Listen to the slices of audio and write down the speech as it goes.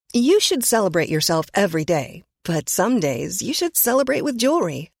You should celebrate yourself every day, but some days you should celebrate with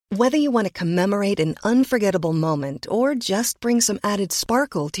jewelry. Whether you want to commemorate an unforgettable moment or just bring some added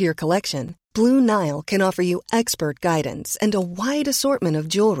sparkle to your collection, Blue Nile can offer you expert guidance and a wide assortment of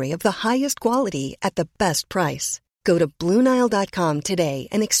jewelry of the highest quality at the best price. Go to BlueNile.com today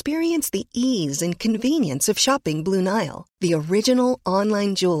and experience the ease and convenience of shopping Blue Nile, the original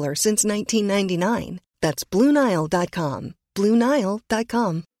online jeweler since 1999. That's BlueNile.com.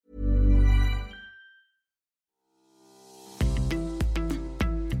 BlueNile.com.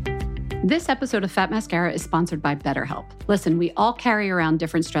 This episode of Fat Mascara is sponsored by BetterHelp. Listen, we all carry around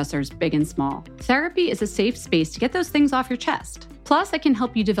different stressors, big and small. Therapy is a safe space to get those things off your chest. Plus, it can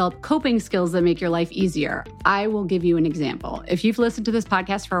help you develop coping skills that make your life easier. I will give you an example. If you've listened to this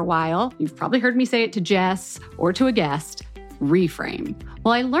podcast for a while, you've probably heard me say it to Jess or to a guest. Reframe.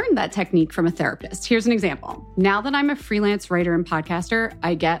 Well, I learned that technique from a therapist. Here's an example. Now that I'm a freelance writer and podcaster,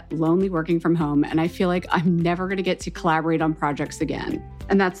 I get lonely working from home, and I feel like I'm never going to get to collaborate on projects again.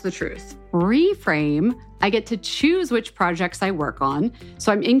 And that's the truth. Reframe, I get to choose which projects I work on,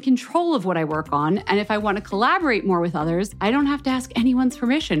 so I'm in control of what I work on, and if I want to collaborate more with others, I don't have to ask anyone's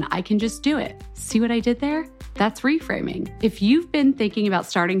permission. I can just do it. See what I did there? That's reframing. If you've been thinking about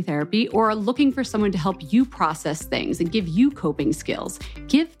starting therapy or are looking for someone to help you process things and give you coping skills,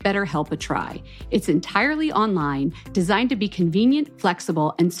 give BetterHelp a try. It's entirely online, designed to be convenient,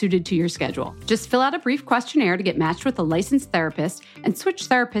 flexible, and suited to your schedule. Just fill out a brief questionnaire to get matched with a licensed therapist and switch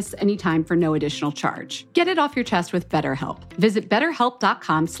therapists anytime for no additional charge. Get it off your chest with BetterHelp. Visit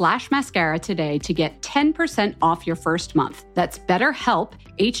betterhelp.com/mascara today to get 10% off your first month. That's BetterHelp,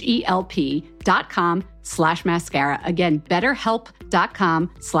 HELP.com/mascara. Again,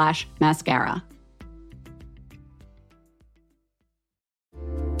 betterhelp.com/mascara.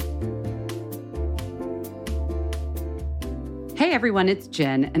 Hey everyone, it's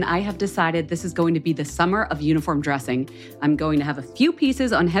Jen, and I have decided this is going to be the summer of uniform dressing. I'm going to have a few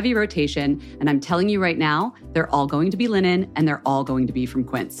pieces on heavy rotation, and I'm telling you right now, they're all going to be linen, and they're all going to be from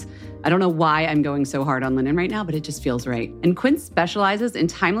Quince. I don't know why I'm going so hard on linen right now, but it just feels right. And Quince specializes in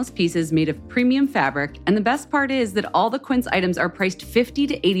timeless pieces made of premium fabric, and the best part is that all the Quince items are priced 50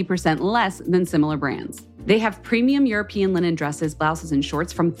 to 80% less than similar brands. They have premium European linen dresses, blouses, and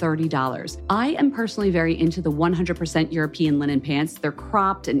shorts from $30. I am personally very into the 100% European linen pants. They're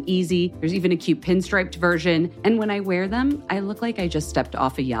cropped and easy. There's even a cute pinstriped version. And when I wear them, I look like I just stepped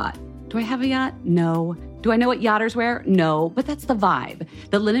off a yacht. Do I have a yacht? No. Do I know what yachters wear? No, but that's the vibe.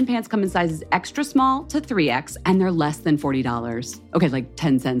 The linen pants come in sizes extra small to 3X, and they're less than $40. Okay, like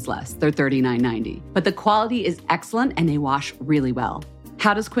 10 cents less. They're $39.90. But the quality is excellent, and they wash really well.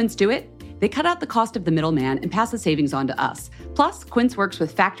 How does Quince do it? They cut out the cost of the middleman and pass the savings on to us. Plus, Quince works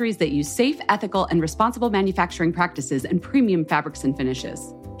with factories that use safe, ethical, and responsible manufacturing practices and premium fabrics and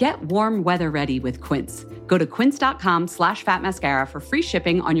finishes. Get warm weather ready with Quince. Go to quince.com/fatmascara for free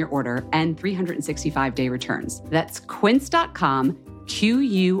shipping on your order and 365-day returns. That's quince.com,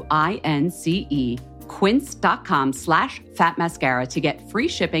 QUINCE, quince.com/fatmascara to get free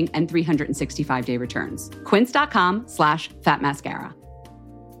shipping and 365-day returns. Quince.com/fatmascara.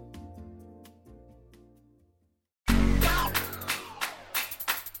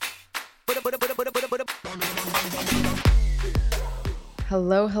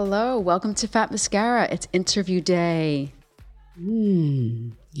 Hello, hello. Welcome to Fat Mascara. It's interview day.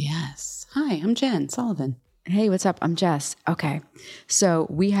 Yes. Hi, I'm Jen Sullivan. Hey, what's up? I'm Jess. Okay. So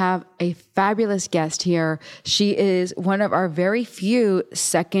we have a fabulous guest here. She is one of our very few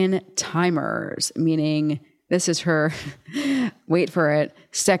second timers, meaning this is her, wait for it,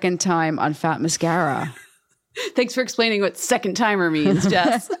 second time on Fat Mascara. Thanks for explaining what second timer means,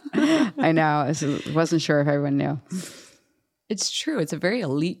 Jess. I know. I wasn't sure if everyone knew. It's true. It's a very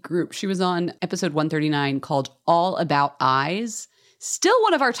elite group. She was on episode 139 called All About Eyes. Still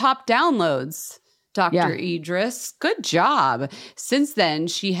one of our top downloads, Dr. Idris. Good job. Since then,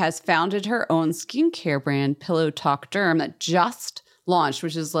 she has founded her own skincare brand, Pillow Talk Derm, that just launched,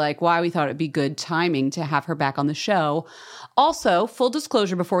 which is like why we thought it'd be good timing to have her back on the show. Also, full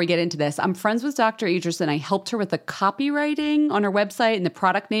disclosure before we get into this, I'm friends with Dr. Idris and I helped her with the copywriting on her website and the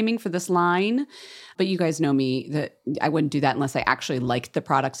product naming for this line. But you guys know me that I wouldn't do that unless I actually liked the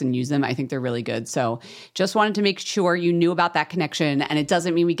products and use them. I think they're really good. So just wanted to make sure you knew about that connection. And it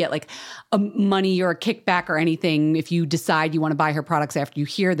doesn't mean we get like a money or a kickback or anything if you decide you want to buy her products after you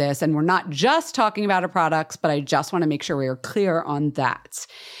hear this. And we're not just talking about her products, but I just want to make sure we are clear on that.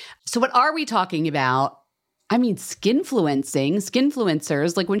 So what are we talking about? I mean,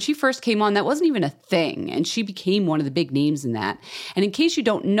 skinfluencers, like when she first came on, that wasn't even a thing. And she became one of the big names in that. And in case you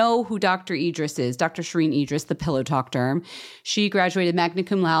don't know who Dr. Idris is, Dr. Shireen Idris, the Pillow Talk derm, she graduated magna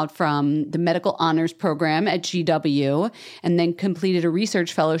cum laude from the Medical Honors Program at GW and then completed a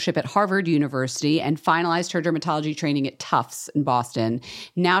research fellowship at Harvard University and finalized her dermatology training at Tufts in Boston.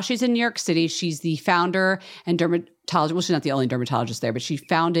 Now she's in New York City. She's the founder and dermatologist. Well, she's not the only dermatologist there, but she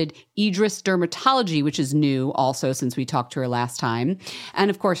founded Idris Dermatology, which is new also since we talked to her last time. And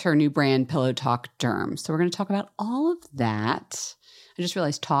of course, her new brand, Pillow Talk Derm. So we're going to talk about all of that. I just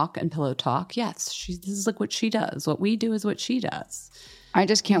realized talk and pillow talk. Yes, this is like what she does. What we do is what she does. I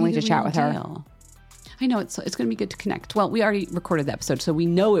just can't wait to chat with her. I know it's going to be good to connect. Well, we already recorded the episode, so we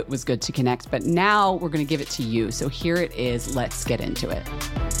know it was good to connect, but now we're going to give it to you. So here it is. Let's get into it.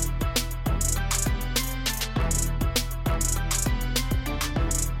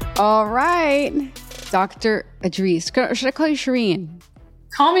 All right, Dr. Idris. Should I call you Shireen?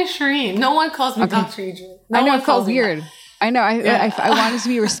 Call me Shireen. No one calls me Dr. Idris. I know it felt weird. I know. I wanted to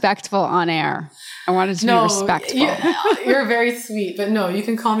be respectful on air. I wanted to be respectful. You're very sweet, but no, you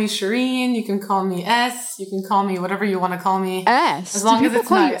can call me Shireen. You can call me S. You can call me whatever you want to call me. S. As long as it's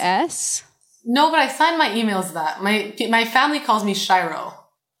call nice. You S? No, but I signed my emails that. My family calls me Shiro.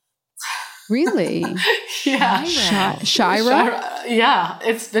 Really? Yeah. Shiro? Yeah,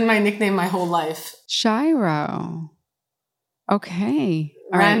 it's been my nickname my whole life. Shiro. Okay.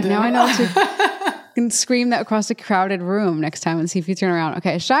 All Random. right. Now I know to can scream that across a crowded room next time and see if you turn around.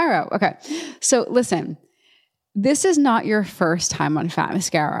 Okay, Shiro. Okay. So listen, this is not your first time on Fat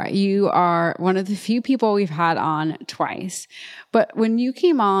Mascara. You are one of the few people we've had on twice. But when you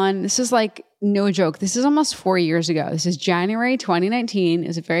came on, this is like, no joke, this is almost 4 years ago. This is January 2019. It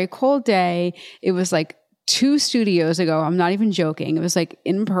was a very cold day. It was like 2 studios ago. I'm not even joking. It was like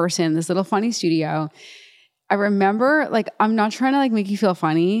in person, this little funny studio. I remember, like, I'm not trying to like make you feel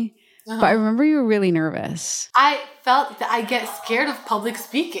funny, but I remember you were really nervous. I felt that I get scared of public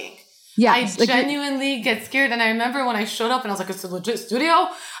speaking. Yeah, I genuinely get scared. And I remember when I showed up and I was like, it's a legit studio.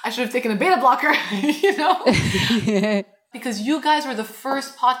 I should have taken a beta blocker, you know? Because you guys were the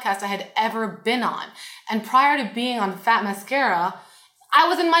first podcast I had ever been on. And prior to being on Fat Mascara, I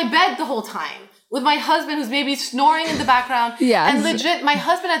was in my bed the whole time with my husband who's maybe snoring in the background. Yes. And legit, my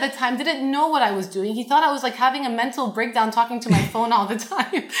husband at the time didn't know what I was doing. He thought I was like having a mental breakdown talking to my phone all the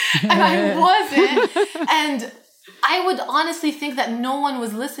time. And I wasn't. And I would honestly think that no one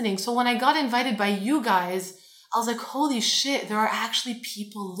was listening. So when I got invited by you guys, I was like, holy shit, there are actually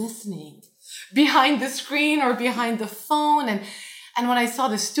people listening behind the screen or behind the phone. And when I saw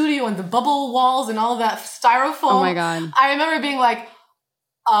the studio and the bubble walls and all that styrofoam, oh my God. I remember being like,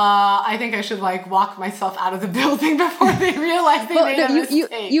 I think I should like walk myself out of the building before they realize they made a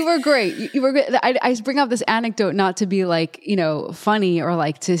mistake. You were great. You were great. I bring up this anecdote not to be like, you know, funny or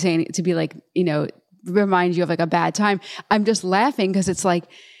like to say, to be like, you know, remind you of like a bad time. I'm just laughing because it's like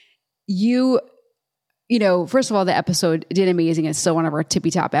you know, first of all, the episode did amazing. It's still one of our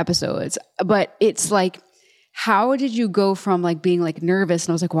tippy top episodes, but it's like, how did you go from like being like nervous?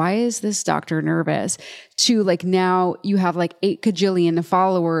 And I was like, why is this doctor nervous? To like, now you have like 8 kajillion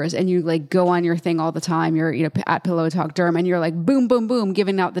followers and you like go on your thing all the time. You're, you know, at Pillow Talk Derm and you're like, boom, boom, boom,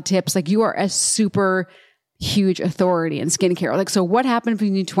 giving out the tips. Like you are a super huge authority in skincare. Like, so what happened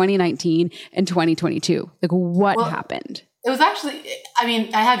between 2019 and 2022? Like what happened? It was actually, I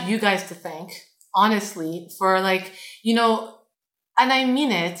mean, I have you guys to thank, honestly, for like, you know, and I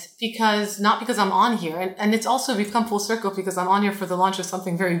mean it because, not because I'm on here, and it's also become full circle because I'm on here for the launch of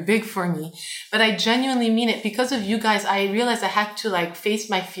something very big for me, but I genuinely mean it. Because of you guys, I realized I had to like face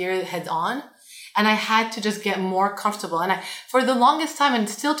my fear head on, and I had to just get more comfortable. And for the longest time, and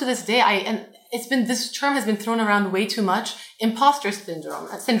still to this day, this term has been thrown around way too much. Imposter syndrome.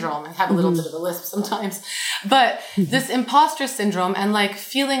 I have a little bit of a lisp sometimes, but this imposter syndrome and like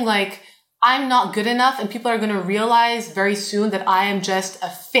feeling like I'm not good enough and people are going to realize very soon that I am just a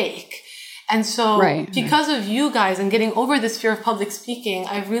fake. And so because of you guys and getting over this fear of public speaking,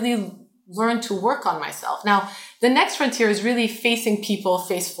 I've really learned to work on myself. Now, the next frontier is really facing people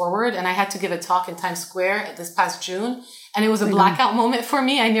face forward. And I had to give a talk in Times Square this past June. And it was a blackout moment for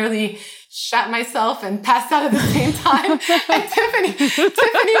me. I nearly shat myself and passed out at the same time. And Tiffany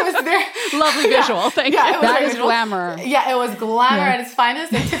was there. Lovely visual. Thank you. That is glamour. Yeah, it was glamour at its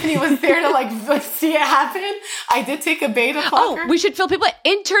finest. And Tiffany was there to like see it happen. I did take a beta blocker. Oh, we should fill people.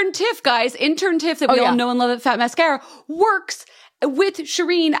 Intern Tiff, guys. Intern Tiff that we all know and love at Fat Mascara works with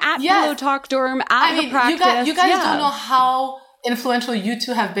Shireen at Pillow Talk Derm at her practice. You guys don't know how influential you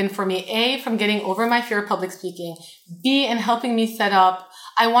two have been for me. A, from getting over my fear of public speaking. B, in helping me set up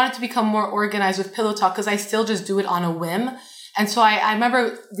I wanted to become more organized with Pillow Talk because I still just do it on a whim. And so I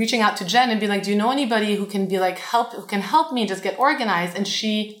remember reaching out to Jen and being like, do you know anybody who can who can help me just get organized? And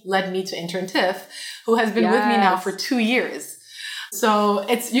she led me to Intern Tiff, who has been with me now for 2 years. So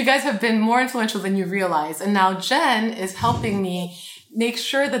you guys have been more influential than you realize. And now Jen is helping me make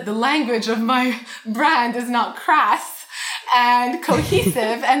sure that the language of my brand is not crass and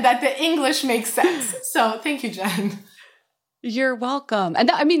cohesive and that the English makes sense. So thank you, Jen. You're welcome.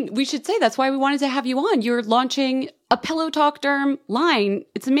 And we should say that's why we wanted to have you on. You're launching a Pillow Talk Derm line.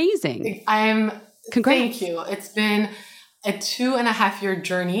 It's amazing. Congrats. Thank you. It's been a 2.5-year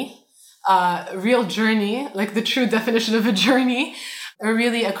journey, real journey, like the true definition of a journey,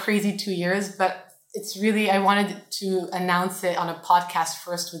 really a crazy 2 years, but it's really, I wanted to announce it on a podcast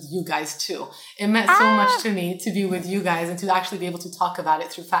first with you guys too. It meant so much to me to be with you guys and to actually be able to talk about it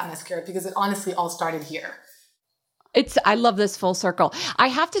through Fatness Care because it honestly all started here. I love this full circle. I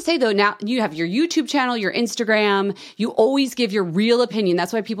have to say though, now you have your YouTube channel, your Instagram, you always give your real opinion.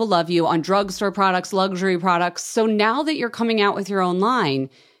 That's why people love you on drugstore products, luxury products. So now that you're coming out with your own line,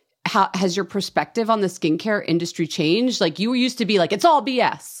 how has your perspective on the skincare industry changed? Like you used to be like, it's all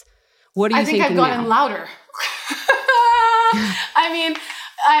BS. What are you thinking now? I think I've gotten louder. I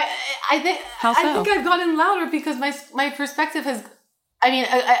think I've gotten louder because my perspective has,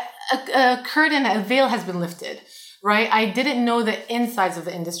 a curtain, a veil has been lifted. Right? I didn't know the insides of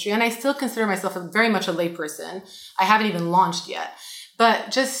the industry and I still consider myself very much a layperson. I haven't even launched yet, but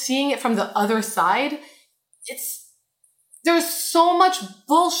just seeing it from the other side, there's so much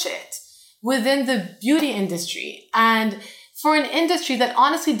bullshit within the beauty industry. And for an industry that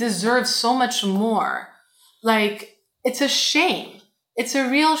honestly deserves so much more, like it's a shame. It's a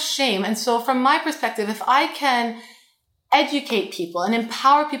real shame. And so from my perspective, if I can educate people and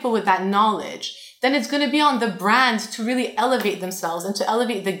empower people with that knowledge, then it's going to be on the brands to really elevate themselves and to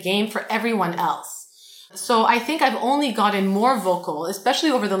elevate the game for everyone else. So I think I've only gotten more vocal,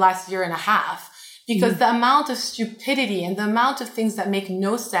 especially over the last 1.5 years, because the amount of stupidity and the amount of things that make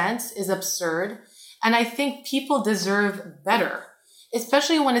no sense is absurd. And I think people deserve better,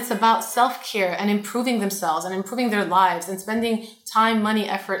 especially when it's about self-care and improving themselves and improving their lives and spending time, money,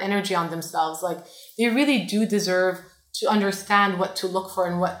 effort, energy on themselves. Like they really do deserve to understand what to look for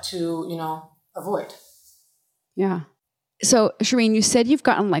and what to, avoid. Yeah. So Shireen, you said you've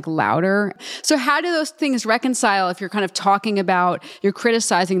gotten louder. So how do those things reconcile if you're kind of talking about, you're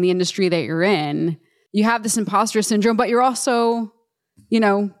criticizing the industry that you're in, you have this imposter syndrome, but you're also,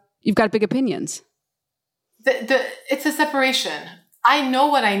 you've got big opinions. It's a separation. I know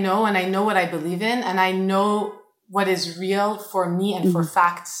what I know and I know what I believe in and I know what is real for me and for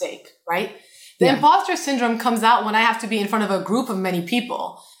fact's sake, right? The imposter syndrome comes out when I have to be in front of a group of many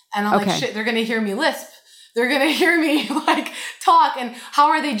people. And I'm like, shit, they're going to hear me lisp. They're going to hear me talk. And how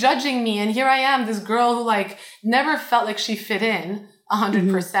are they judging me? And here I am, this girl who never felt like she fit in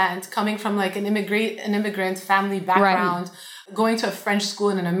 100%, coming from an immigrant family background, going to a French school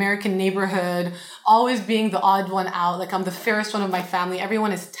in an American neighborhood, always being the odd one out. I'm the fairest one of my family.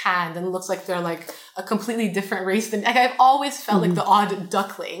 Everyone is tanned and looks like they're a completely different race than I've always felt like the odd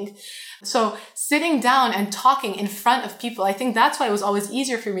duckling. So sitting down and talking in front of people, I think that's why it was always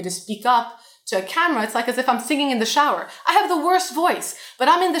easier for me to speak up to a camera. It's as if I'm singing in the shower. I have the worst voice, but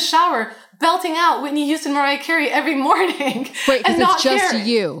I'm in the shower belting out Whitney Houston, Mariah Carey every morning. Right, because it's just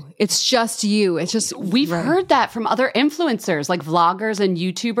you. It's just you. It's just, we've heard that from other influencers, like vloggers and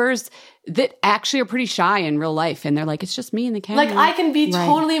YouTubers that actually are pretty shy in real life. And they're like, it's just me in the camera. I can be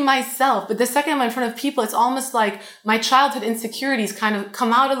totally myself, but the second I'm in front of people, it's almost like my childhood insecurities kind of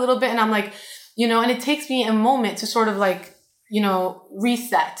come out a little bit. And I'm and it takes me a moment to sort of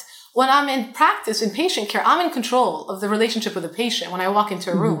reset. When I'm in practice, in patient care, I'm in control of the relationship with the patient when I walk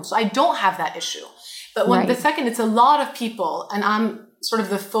into a room. So I don't have that issue. But when the second it's a lot of people and I'm sort of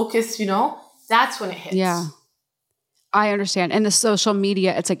the focus, that's when it hits. Yeah. I understand. And the social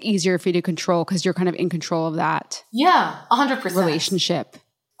media, it's easier for you to control because you're kind of in control of that. Yeah, 100%. Relationship.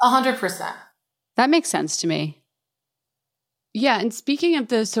 100%. That makes sense to me. Yeah. And speaking of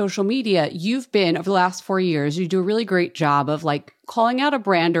the social media, you've been, over the last 4 years, you do a really great job of calling out a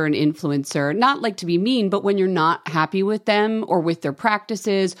brand or an influencer, not to be mean, but when you're not happy with them or with their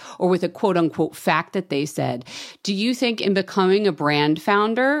practices or with a quote unquote fact that they said. Do you think in becoming a brand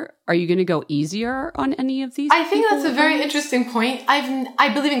founder, are you going to go easier on any of these? I think that's a very interesting point.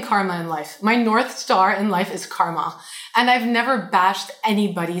 I believe in karma in life. My North Star in life is karma. And I've never bashed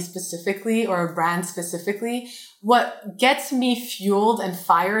anybody specifically or a brand specifically. What gets me fueled and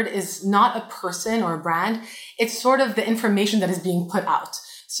fired is not a person or a brand. It's sort of the information that is being put out.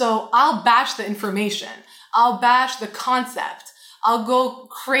 So I'll bash the information. I'll bash the concept. I'll go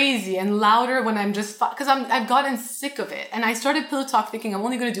crazy and louder when I'm just, because I've gotten sick of it. And I started Pillow Talk thinking I'm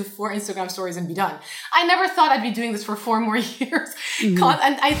only going to do 4 Instagram stories and be done. I never thought I'd be doing this for 4 more years. And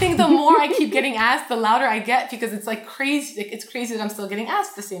I think the more I keep getting asked, the louder I get, because it's like crazy. It's crazy that I'm still getting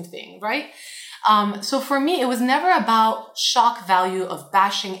asked the same thing, right? So for me, it was never about shock value of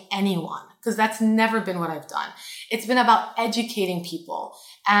bashing anyone, because that's never been what I've done. It's been about educating people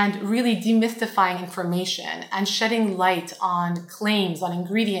and really demystifying information and shedding light on claims, on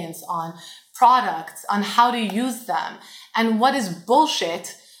ingredients, on products, on how to use them, and what is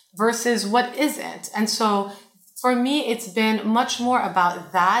bullshit versus what isn't. And so for me, it's been much more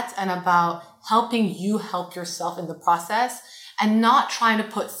about that and about helping you help yourself in the process and not trying to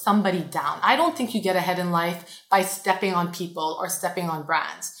put somebody down. I don't think you get ahead in life by stepping on people or stepping on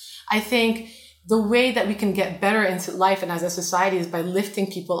brands. I think the way that we can get better into life and as a society is by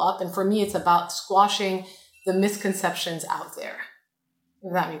lifting people up. And for me, it's about squashing the misconceptions out there,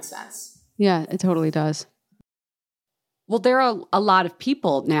 if that makes sense. Yeah, it totally does. Well, there are a lot of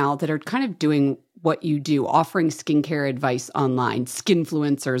people now that are kind of doing what you do, offering skincare advice online,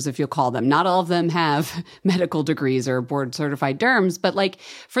 skinfluencers, if you'll call them. Not all of them have medical degrees or board certified derms, but like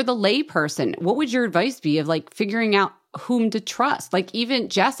for the lay person, what would your advice be of like figuring out whom to trust? Like even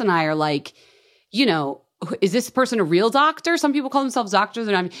Jess and I are like, you know, is this person a real doctor? Some people call themselves doctors,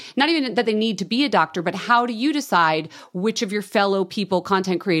 and not even that they need to be a doctor, but how do you decide which of your fellow people,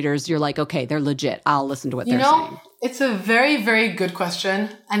 content creators, you're like, okay, they're legit. I'll listen to what they're saying. It's a very, very good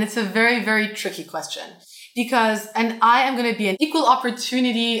question. And it's a very, very tricky question because, and I am going to be an equal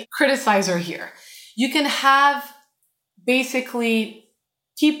opportunity criticizer here. You can have basically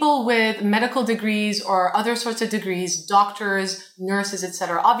people with medical degrees or other sorts of degrees, doctors, nurses,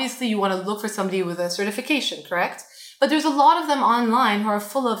 etc. Obviously, you want to look for somebody with a certification, correct? But there's a lot of them online who are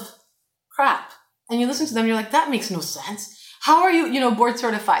full of crap. And you listen to them, you're like, that makes no sense. How are you, board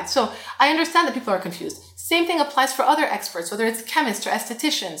certified? So I understand that people are confused. Same thing applies for other experts, whether it's chemists or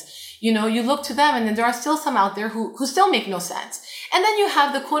estheticians. You look to them and then there are still some out there who still make no sense. And then you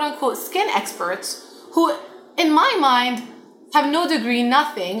have the quote unquote skin experts who, in my mind, have no degree,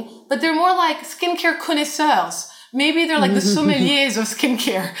 nothing, but they're more like skincare connoisseurs. Maybe they're like the sommeliers of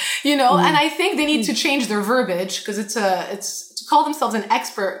skincare, and I think they need to change their verbiage because it's to call themselves an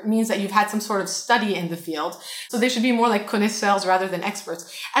expert means that you've had some sort of study in the field. So they should be more like connoisseurs rather than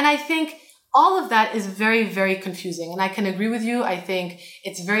experts. And I think all of that is very, very confusing. And I can agree with you. I think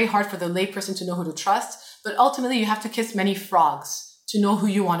it's very hard for the layperson to know who to trust, but ultimately you have to kiss many frogs to know who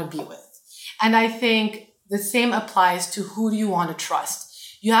you want to be with. And I think the same applies to who do you want to trust.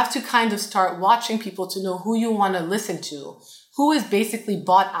 You have to kind of start watching people to know who you want to listen to, who is basically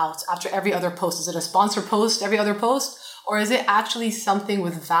bought out after every other post. Is it a sponsor post every other post? Or is it actually something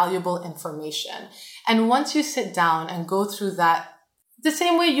with valuable information? And once you sit down and go through that, the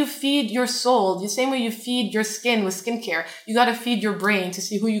same way you feed your soul, the same way you feed your skin with skincare, you got to feed your brain to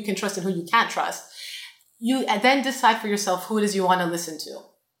see who you can trust and who you can't trust. You then decide for yourself who it is you want to listen to.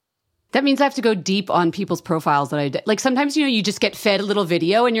 That means I have to go deep on people's profiles that I did. Like sometimes, you just get fed a little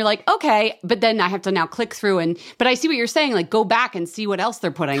video and you're like, okay, but then I have to now click through but I see what you're saying, like go back and see what else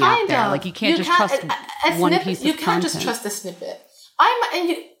they're putting out there. Like you can't just trust one piece of content. You can't just trust a snippet.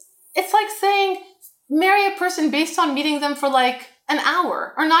 It's like saying marry a person based on meeting them for like an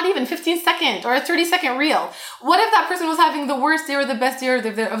hour or not even 15-second or a 30-second reel. What if that person was having the worst day or the best day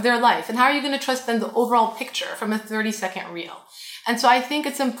of their life? And how are you going to trust then the overall picture from a 30-second reel? And so I think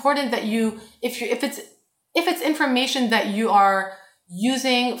it's important that if it's information that you are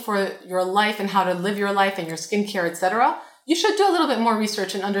using for your life and how to live your life and your skincare, etc., you should do a little bit more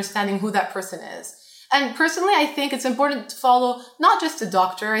research in understanding who that person is. And personally, I think it's important to follow not just a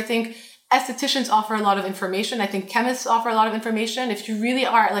doctor. I think estheticians offer a lot of information. I think chemists offer a lot of information. If you really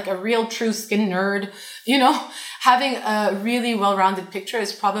are like a real true skin nerd, having a really well-rounded picture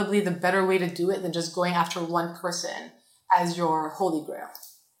is probably the better way to do it than just going after one person as your holy grail.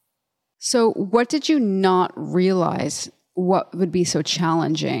 So what did you not realize what would be so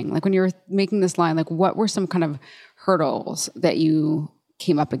challenging? Like when you were making this line, like what were some kind of hurdles that you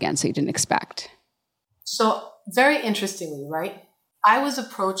came up against that you didn't expect? So very interestingly, right? I was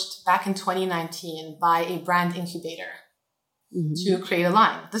approached back in 2019 by a brand incubator to create a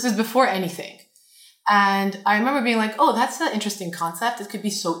line. This is before anything. And I remember being like, oh, that's an interesting concept. It could be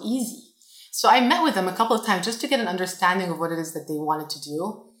so easy. So I met with them a couple of times just to get an understanding of what it is that they wanted to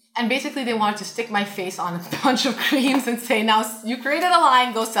do. And basically they wanted to stick my face on a bunch of creams and say, now you created a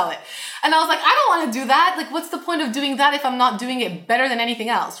line, go sell it. And I was like, I don't want to do that. Like, what's the point of doing that if I'm not doing it better than anything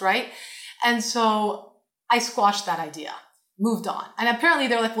else, right? And so I squashed that idea. moved on. And apparently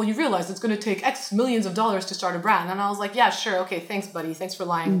they're like, well, you realize it's going to take X millions of dollars to start a brand. And I was like, yeah, sure. Okay. Thanks, buddy. Thanks for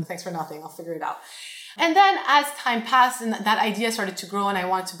lying. Thanks for nothing. I'll figure it out. And then as time passed and that idea started to grow and I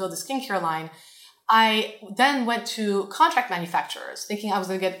wanted to build a skincare line, I then went to contract manufacturers thinking I was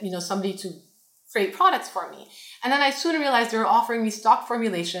going to get, somebody to create products for me. And then I soon realized they were offering me stock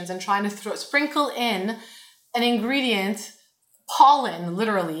formulations and trying to sprinkle in an ingredient, pollen,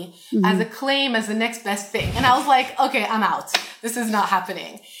 literally, as a claim as the next best thing. And I was like, okay, I'm out. This is not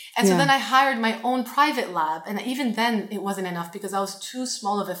happening. And so then I hired my own private lab. And even then it wasn't enough because I was too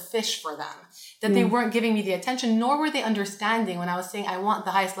small of a fish for them, that they weren't giving me the attention, nor were they understanding when I was saying I want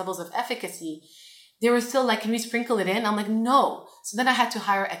the highest levels of efficacy. They were still like, can we sprinkle it in? I'm like, no. So then I had to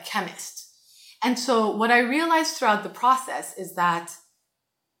hire a chemist. And so what I realized throughout the process is that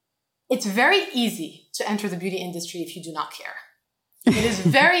it's very easy to enter the beauty industry if you do not care. It is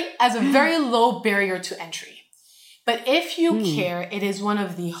as a very low barrier to entry. But if you care, it is one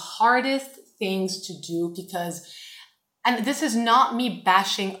of the hardest things to do because, and this is not me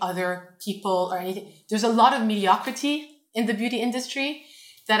bashing other people or anything. There's a lot of mediocrity in the beauty industry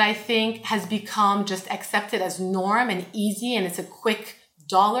that I think has become just accepted as norm and easy, and it's a quick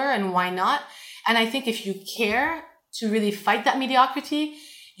dollar, and why not? And I think if you care to really fight that mediocrity,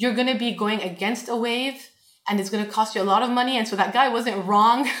 you're going to be going against a wave and it's going to cost you a lot of money. And so that guy wasn't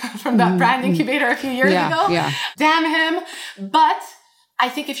wrong from that brand incubator a few years ago. Yeah. Damn him. But I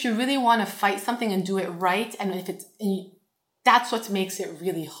think if you really want to fight something and do it right, and that's what makes it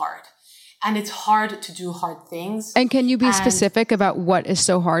really hard. And it's hard to do hard things. And can you be specific about what is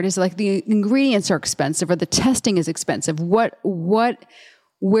so hard? Is it like the ingredients are expensive or the testing is expensive? Where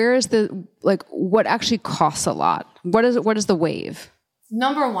is what actually costs a lot? What is the wave?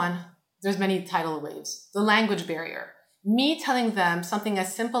 Number one, there's many tidal waves. The language barrier. Me telling them something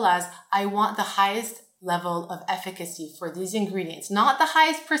as simple as, I want the highest level of efficacy for these ingredients, not the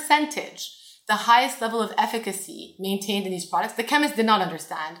highest percentage, the highest level of efficacy maintained in these products. The chemists did not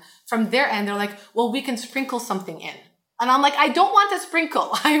understand. From their end, they're like, well, we can sprinkle something in. And I'm like, I don't want to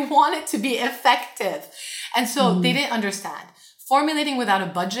sprinkle. I want it to be effective. And so they didn't understand. Formulating without a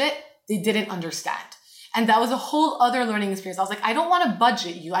budget, they didn't understand. And that was a whole other learning experience. I was like, I don't want to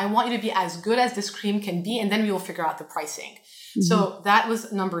budget you. I want you to be as good as this cream can be. And then we will figure out the pricing. So that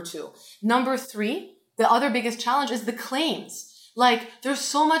was number 2. Number 3, the other biggest challenge is the claims. Like there's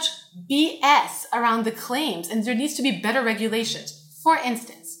so much BS around the claims and there needs to be better regulations. For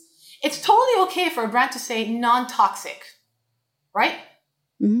instance, it's totally okay for a brand to say non-toxic, right?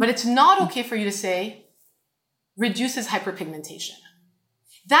 But it's not okay for you to say reduces hyperpigmentation.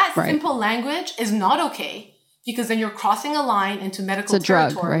 That simple language is not okay because then you're crossing a line into medical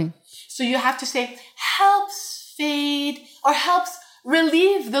territory. Drug, right? So you have to say helps fade or helps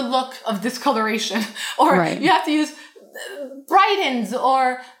relieve the look of discoloration, or you have to use brightens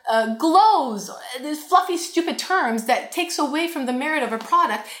or glows, these fluffy, stupid terms that takes away from the merit of a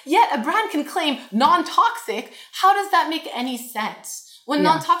product. Yet a brand can claim non-toxic. How does that make any sense? When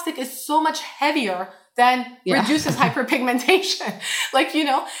non-toxic is so much heavier than reduces hyperpigmentation,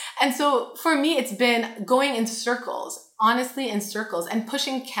 And so for me, it's been going in circles, honestly, in circles, and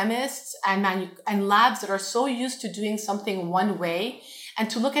pushing chemists and labs that are so used to doing something one way, and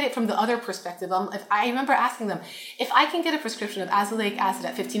to look at it from the other perspective. I remember asking them, if I can get a prescription of azelaic acid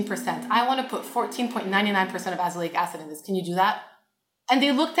at 15%, I want to put 14.99% of azelaic acid in this. Can you do that? And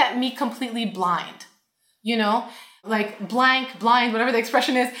they looked at me completely blind, like blind, whatever the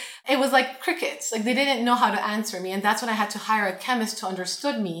expression is. It was like crickets. Like they didn't know how to answer me. And that's when I had to hire a chemist who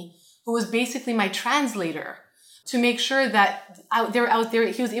understood me, who was basically my translator, to make sure that out there,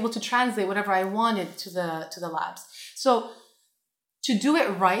 he was able to translate whatever I wanted to the labs. So to do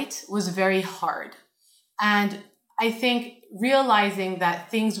it right was very hard. And I think realizing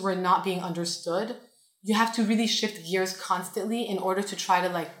that things were not being understood, you have to really shift gears constantly in order to try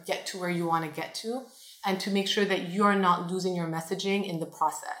to get to where you want to get to, and to make sure that you're not losing your messaging in the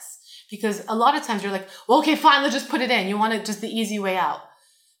process. Because a lot of times you're like, well, okay, fine, let's just put it in. You want it just the easy way out,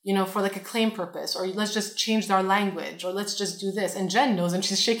 for a claim purpose, or let's just change our language, or let's just do this. And Jen knows, and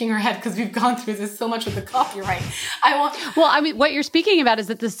she's shaking her head because we've gone through this so much with the copyright. What you're speaking about is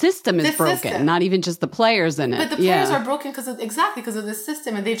that the system is broken, not even just the players in it. But the players are broken because of the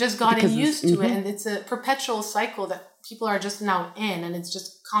system, and they've just gotten used to it. And it's a perpetual cycle that people are just now in, and it's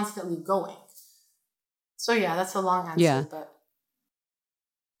just constantly going. So that's a long answer, but.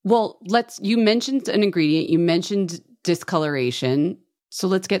 Well, you mentioned an ingredient, you mentioned discoloration. So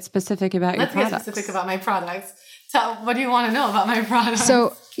let's get specific about your products. Let's get specific about my products. So what do you want to know about my products?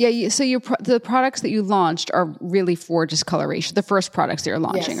 So the products that you launched are really for discoloration. The first products that you're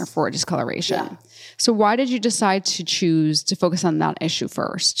launching are for discoloration. Yeah. So why did you decide to choose to focus on that issue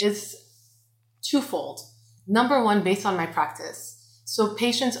first? It's twofold. Number one, based on my practice. So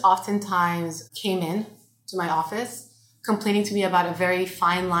patients oftentimes came in to my office complaining to me about a very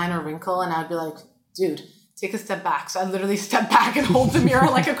fine line or wrinkle, and I'd be like, dude, take a step back. So I literally step back and hold the mirror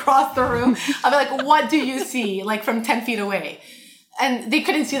like across the room. I'd be like, what do you see? Like from 10 feet away. And they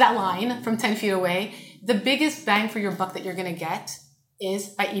couldn't see that line from 10 feet away. The biggest bang for your buck that you're going to get is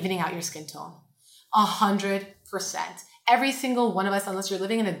by evening out your skin tone. 100%. Every single one of us, unless you're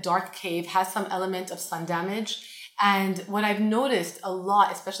living in a dark cave, has some element of sun damage. And what I've noticed a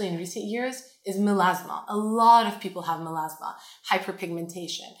lot, especially in recent years, is melasma. A lot of people have melasma,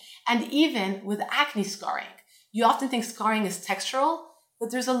 hyperpigmentation. And even with acne scarring, you often think scarring is textural,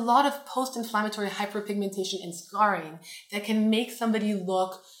 but there's a lot of post-inflammatory hyperpigmentation in scarring that can make somebody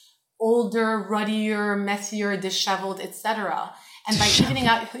look older, ruddier, messier, disheveled, etc. And by evening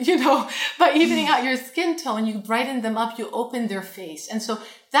out your skin tone, you brighten them up, you open their face. And so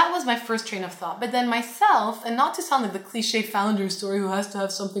that was my first train of thought. But then myself, and not to sound like the cliche founder story who has to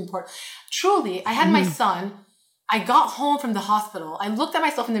have something truly, I had my son. I got home from the hospital. I looked at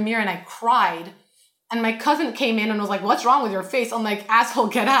myself in the mirror and I cried. And my cousin came in and was like, what's wrong with your face? I'm like, asshole,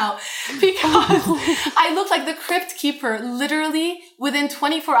 get out. Because I looked like the crypt keeper. Literally, within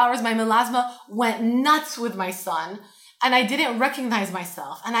 24 hours, my melasma went nuts with my son. And I didn't recognize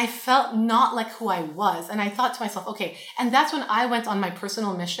myself. And I felt not like who I was. And I thought to myself, okay. And that's when I went on my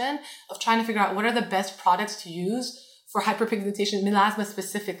personal mission of trying to figure out what are the best products to use for hyperpigmentation, melasma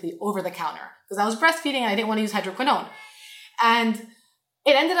specifically, over the counter. Because I was breastfeeding and I didn't want to use hydroquinone. And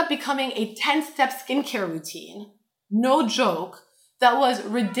it ended up becoming a 10-step skincare routine. No joke. That was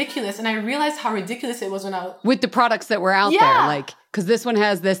ridiculous. And I realized how ridiculous it was when with the products that were out there. Like, because this one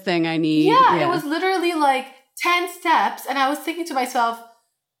has this thing I need. Yeah, it was literally like 10 steps. And I was thinking to myself,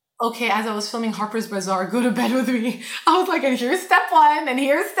 okay, as I was filming Harper's Bazaar, go to bed with me. I was like, and here's step 1, and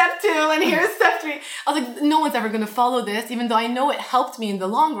here's step 2, and here's step 3. I was like, no one's ever going to follow this, even though I know it helped me in the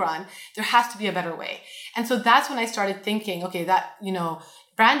long run. There has to be a better way. And so that's when I started thinking, okay, that,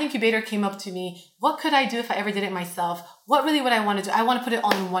 Brand Incubator came up to me. What could I do if I ever did it myself? What really would I want to do? I want to put it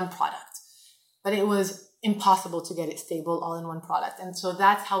all in one product. But it was impossible to get it stable all in one product. And so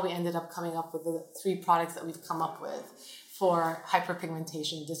that's how we ended up coming up with the 3 products that we've come up with for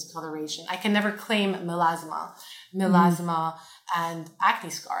hyperpigmentation, discoloration. I can never claim melasma, and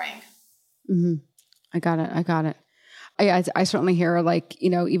acne scarring. Mm-hmm. I got it. I certainly hear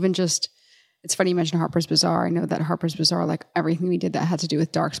even just, it's funny you mentioned Harper's Bazaar. I know that Harper's Bazaar, like everything we did that had to do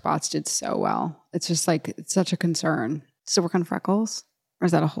with dark spots did so well. It's just it's such a concern. Does it work on freckles? Or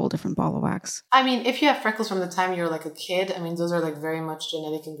is that a whole different ball of wax? I mean, if you have freckles from the time you're like a kid, I mean, those are like very much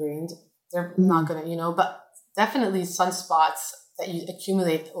genetic ingrained. They're not going to, but definitely sunspots that you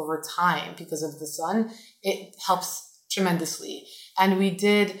accumulate over time because of the sun, it helps tremendously. And we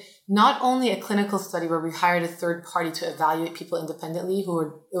did not only a clinical study where we hired a third party to evaluate people independently it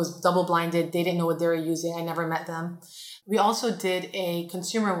was double blinded. They didn't know what they were using. I never met them. We also did a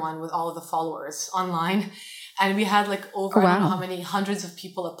consumer one with all of the followers online. And we had I don't know how many hundreds of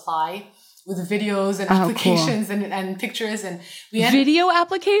people apply with videos and applications and pictures. And we had video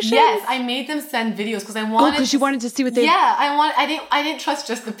applications? Yes, I made them send videos because I wanted. Because you wanted to see what they. Yeah, I didn't trust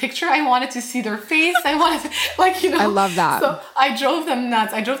just the picture. I wanted to see their face. I wanted to, I love that. So I drove them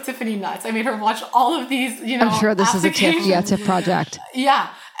nuts. I drove Tiffany nuts. I made her watch all of these. I'm sure this is a TIFF project. Yeah,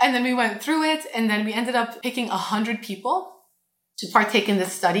 and then we went through it, and then we ended up picking 100 people to partake in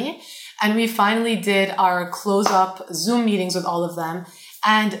this study, and we finally did our close-up Zoom meetings with all of them.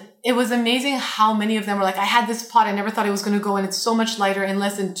 And it was amazing how many of them were like, I had this pot, I never thought it was going to go, and it's so much lighter in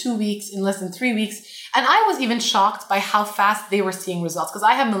less than 2 weeks, in less than 3 weeks. And I was even shocked by how fast they were seeing results, because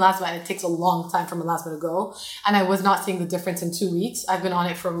I have melasma and it takes a long time for melasma to go. And I was not seeing the difference in 2 weeks. I've been on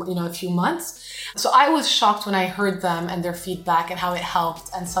it for, a few months. So I was shocked when I heard them and their feedback and how it helped,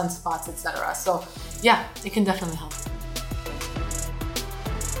 and sunspots, etc. So yeah, it can definitely help.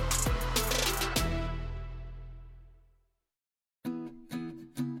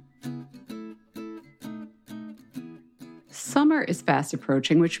 Summer is fast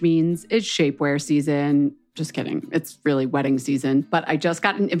approaching, which means it's shapewear season. Just kidding. It's really wedding season. But I just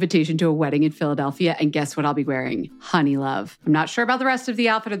got an invitation to a wedding in Philadelphia, and guess what I'll be wearing? Honey Love. I'm not sure about the rest of the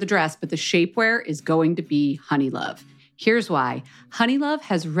outfit or the dress, but the shapewear is going to be Honey Love. Here's why. Honey Love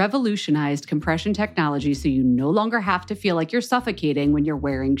has revolutionized compression technology so you no longer have to feel like you're suffocating when you're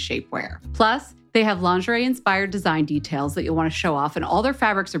wearing shapewear. Plus, They have lingerie-inspired design details that you'll want to show off, and all their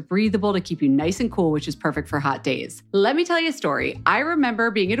fabrics are breathable to keep you nice and cool, which is perfect for hot days. Let me tell you a story. I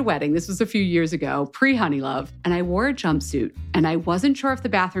remember being at a wedding, this was a few years ago, pre-Honeylove, and I wore a jumpsuit, and I wasn't sure if the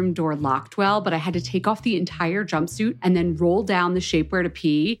bathroom door locked well, but I had to take off the entire jumpsuit and then roll down the shapewear to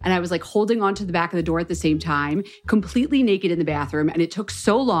pee, and I was like holding onto the back of the door at the same time, completely naked in the bathroom, and it took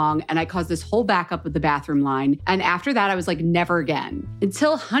so long, and I caused this whole backup of the bathroom line, and after that, I was like, never again.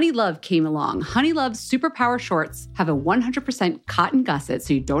 Until Honeylove came along. Honeylove's Superpower shorts have a 100% cotton gusset,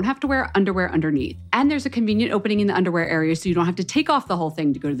 so you don't have to wear underwear underneath. And there's a convenient opening in the underwear area, so you don't have to take off the whole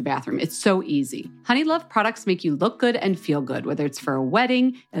thing to go to the bathroom. It's so easy. Honeylove products make you look good and feel good, whether it's for a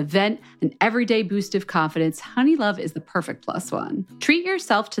wedding, event, an everyday boost of confidence. Honeylove is the perfect plus one. Treat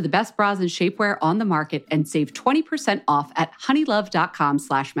yourself to the best bras and shapewear on the market and save 20% off at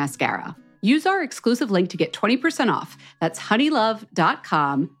honeylove.com/mascara. Use our exclusive link to get 20% off. That's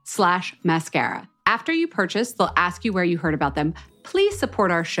honeylove.com/mascara. After you purchase, they'll ask you where you heard about them. Please support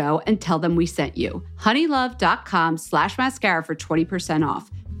our show and tell them we sent you. honeylove.com/mascara for 20%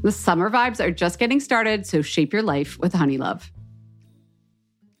 off. The summer vibes are just getting started, so shape your life with Honeylove.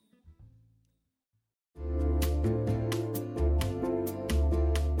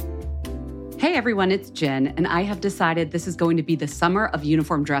 Hey everyone, it's Jen, and I have decided this is going to be the summer of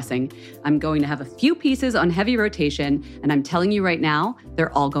uniform dressing. I'm going to have a few pieces on heavy rotation, and I'm telling you right now,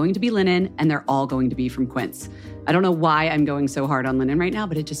 they're all going to be linen, and they're all going to be from Quince. I don't know why I'm going so hard on linen right now,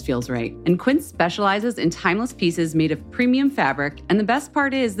 but it just feels right. And Quince specializes in timeless pieces made of premium fabric, and the best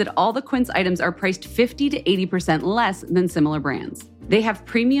part is that all the Quince items are priced 50 to 80% less than similar brands. They have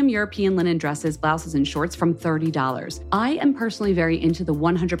premium European linen dresses, blouses, and shorts from $30. I am personally very into the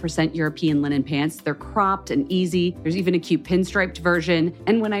 100% European linen pants. They're cropped and easy. There's even a cute pinstriped version.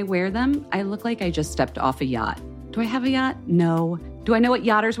 And when I wear them, I look like I just stepped off a yacht. Do I have a yacht? No. Do I know what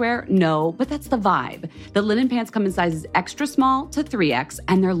yachters wear? No, but that's the vibe. The linen pants come in sizes extra small to 3X,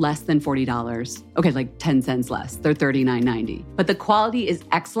 and they're less than $40. Okay, like 10 cents less. They're $39.90. But the quality is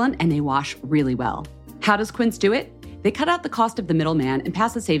excellent, and they wash really well. How does Quince do it? They cut out the cost of the middleman and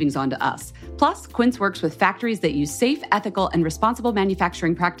pass the savings on to us. Plus, Quince works with factories that use safe, ethical, and responsible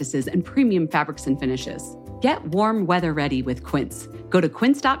manufacturing practices and premium fabrics and finishes. Get warm weather ready with Quince. Go to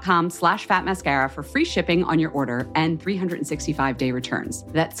quince.com/fatmascara for free shipping on your order and 365-day returns.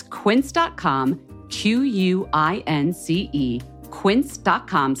 That's quince.com, QUINCE,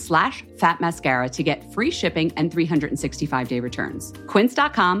 quince.com/fatmascara to get free shipping and 365-day returns.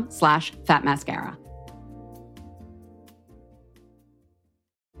 Quince.com/fatmascara.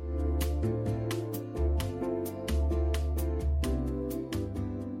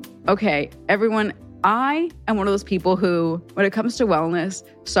 Okay, everyone, I am one of those people who, when it comes to wellness,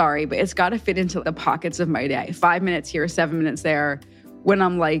 sorry, but it's got to fit into the pockets of my day. 5 minutes here, 7 minutes there. When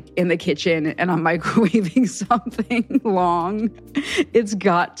I'm like in the kitchen and I'm microwaving something long, it's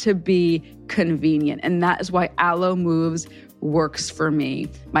got to be convenient. And that is why Alo Moves works for me.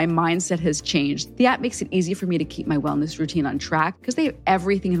 My mindset has changed. The app makes it easy for me to keep my wellness routine on track because they have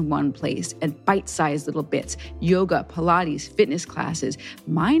everything in one place and bite-sized little bits: yoga, Pilates, fitness classes,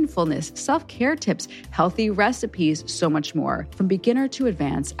 mindfulness, self-care tips, healthy recipes, so much more. From beginner to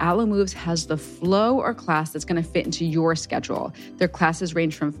advanced, Alo Moves has the flow or class that's going to fit into your schedule. Their classes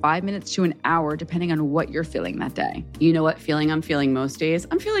range from 5 minutes to an hour, depending on what you're feeling that day. You know what feeling I'm feeling most days?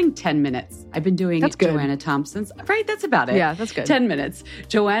 I'm feeling 10 minutes. I've been doing Joanna Thompson's, right? That's about it. Yeah, that's good. 10 minutes.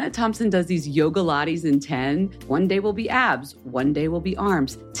 Joanna Thompson does these yoga lattes in 10. One day will be abs. One day will be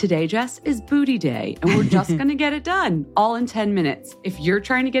arms. Today, Jess, is booty day. And we're just going to get it done all in 10 minutes. If you're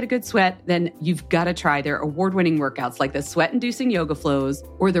trying to get a good sweat, then you've got to try their award-winning workouts like the sweat-inducing yoga flows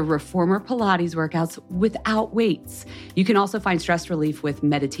or the reformer Pilates workouts without weights. You can also find stress relief with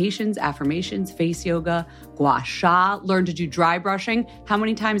meditations, affirmations, face yoga, gua sha, learn to do dry brushing. How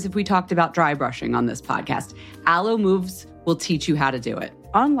many times have we talked about dry brushing on this podcast? Alo Moves will teach you how to do it.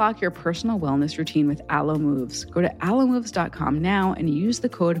 Unlock your personal wellness routine with Alo Moves. Go to alomoves.com now and use the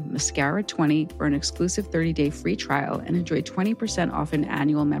code MASCARA20 for an exclusive 30-day free trial and enjoy 20% off an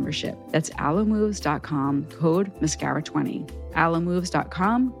annual membership. That's alomoves.com, code MASCARA20.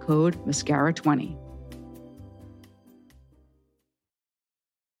 alomoves.com, code MASCARA20.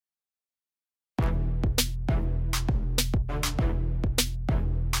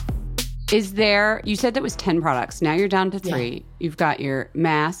 You said that was 10 products. Now you're down to 3. Yeah. You've got your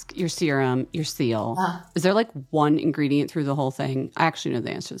mask, your serum, your seal. Is there like one ingredient through the whole thing? I actually know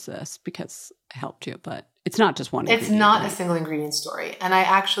the answer to this because I helped you, but it's not just one ingredient. It's not a single ingredient story. And I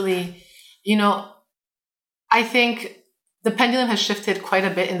actually, I think the pendulum has shifted quite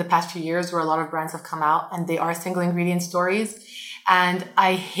a bit in the past few years where a lot of brands have come out and they are single ingredient stories. And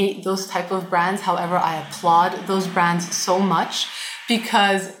I hate those type of brands. However, I applaud those brands so much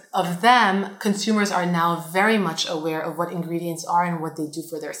because of them, consumers are now very much aware of what ingredients are and what they do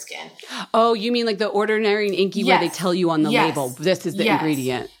for their skin. Oh, you mean like the Ordinary and Inky where they tell you on the label, this is the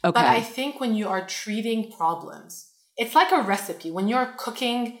ingredient. Okay. But I think when you are treating problems, it's like a recipe. When you're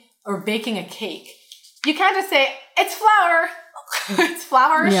cooking or baking a cake, you can't just say, it's flour. It's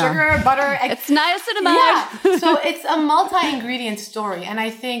flour, sugar, butter. It's niacinamide. Yeah. So it's a multi-ingredient story. And I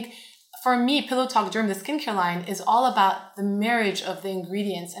think for me, Pillow Talk Derm, the skincare line, is all about the marriage of the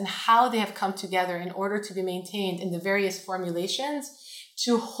ingredients and how they have come together in order to be maintained in the various formulations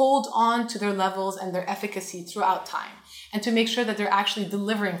to hold on to their levels and their efficacy throughout time and to make sure that they're actually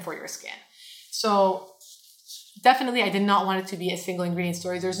delivering for your skin. So definitely, I did not want it to be a single ingredient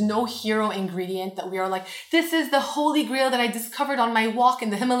story. There's no hero ingredient that we are like, this is the holy grail that I discovered on my walk in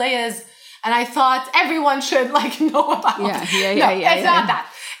the Himalayas and I thought everyone should know about. It's not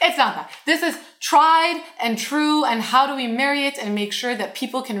that. It's not that. This is tried and true, and how do we marry it and make sure that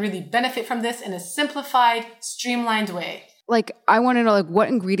people can really benefit from this in a simplified, streamlined way. I want to know, what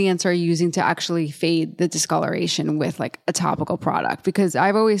ingredients are you using to actually fade the discoloration with a topical product? Because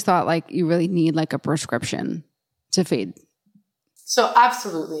I've always thought you really need a prescription to fade. So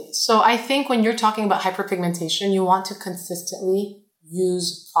absolutely. So I think when you're talking about hyperpigmentation, you want to consistently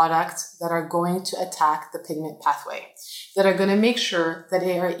use products that are going to attack the pigment pathway, that are going to make sure that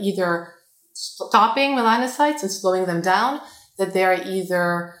they are either stopping melanocytes and slowing them down, that they are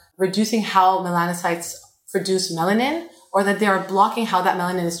either reducing how melanocytes produce melanin, or that they are blocking how that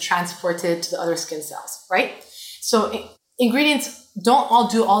melanin is transported to the other skin cells, right? So ingredients don't all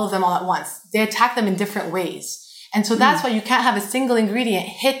do all of them all at once. They attack them in different ways. And so that's why you can't have a single ingredient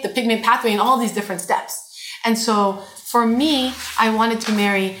hit the pigment pathway in all these different steps. And so for me, I wanted to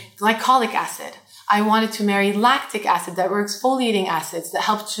marry glycolic acid. I wanted to marry lactic acid, that were exfoliating acids that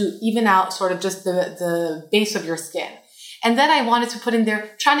help to even out sort of just the base of your skin. And then I wanted to put in there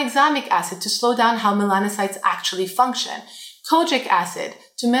tranexamic acid to slow down how melanocytes actually function. Kojic acid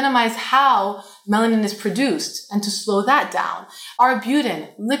to minimize how melanin is produced and to slow that down. Arbutin,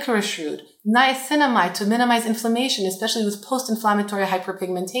 licorice root, niacinamide to minimize inflammation, especially with post-inflammatory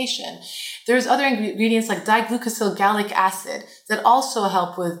hyperpigmentation. There's other ingredients like diglucosyl gallic acid that also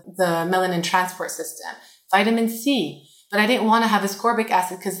help with the melanin transport system. Vitamin C. But I didn't want to have ascorbic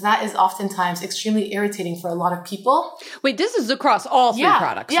acid because that is oftentimes extremely irritating for a lot of people. Wait, this is across all three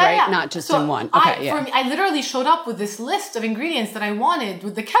products, right? Yeah. Not just in one. Okay, For me, I literally showed up with this list of ingredients that I wanted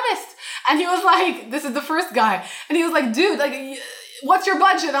with the chemist. And he was like, this is the first guy. And he was like, dude, what's your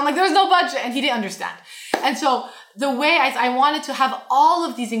budget? I'm like, there's no budget. And he didn't understand. And so the way I wanted to have all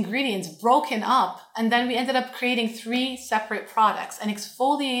of these ingredients broken up. And then we ended up creating 3 separate products, an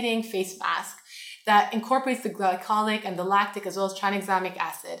exfoliating face mask that incorporates the glycolic and the lactic as well as tranexamic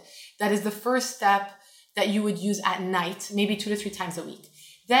acid. That is the first step that you would use at night, maybe 2 to 3 times a week.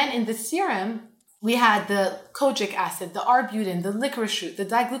 Then in the serum, we had the kojic acid, the arbutin, the licorice root, the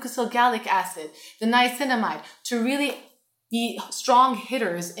diglucosyl gallic acid, the niacinamide to really be strong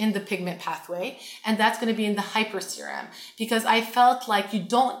hitters in the pigment pathway. And that's going to be in the hyper serum because I felt like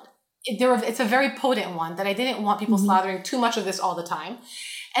it's a very potent one that I didn't want people slathering too much of this all the time.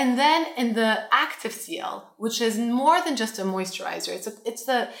 And then in the active seal, which is more than just a moisturizer, it's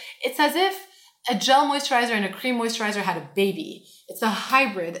as if a gel moisturizer and a cream moisturizer had a baby. It's a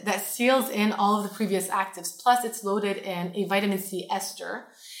hybrid that seals in all of the previous actives. Plus it's loaded in a vitamin C ester.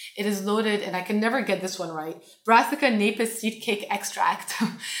 It is loaded, and I can never get this one right, Brassica napus seed cake extract,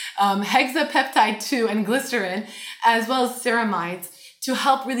 hexapeptide 2 and glycerin, as well as ceramides, to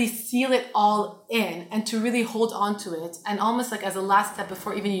help really seal it all in and to really hold on to it, and almost as a last step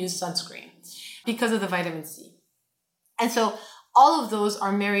before even you use sunscreen because of the vitamin C. And so all of those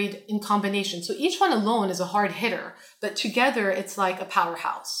are married in combination. So each one alone is a hard hitter, but together it's like a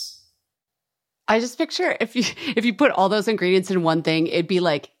powerhouse. I just picture if you put all those ingredients in one thing, it'd be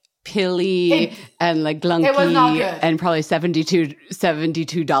pilly and glunky and probably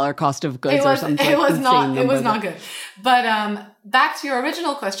 $72 cost of goods or something. It was not good. But back to your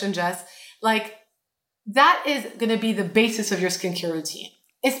original question, Jess, that is going to be the basis of your skincare routine,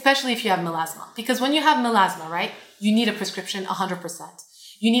 especially if you have melasma. Because when you have melasma, right, you need a prescription 100%.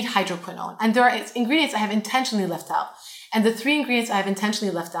 You need hydroquinone. And there are ingredients I have intentionally left out. And the 3 ingredients I have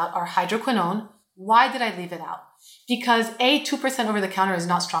intentionally left out are hydroquinone. Why did I leave it out? Because 2% over the counter is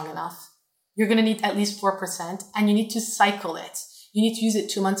not strong enough. You're going to need at least 4%, and you need to cycle it. You need to use it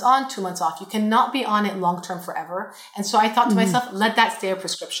 2 months on, 2 months off. You cannot be on it long-term forever. And so I thought to myself, let that stay a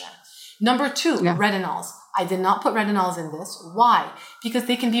prescription. Number 2, retinols. I did not put retinols in this. Why? Because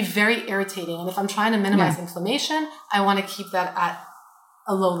they can be very irritating. And if I'm trying to minimize inflammation, I want to keep that at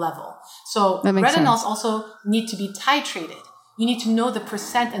a low level. So retinols also need to be titrated. You need to know the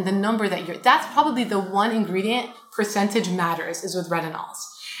percent and the number that that's probably the one ingredient percentage matters is with retinols.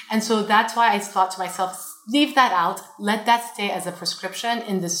 And so that's why I thought to myself, leave that out, let that stay as a prescription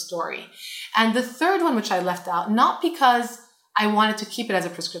in this story. And the third one, which I left out, not because I wanted to keep it as a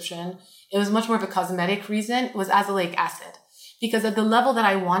prescription, it was much more of a cosmetic reason, was azelaic acid. Because at the level that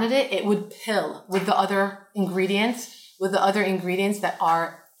I wanted it, it would pill with the other ingredients that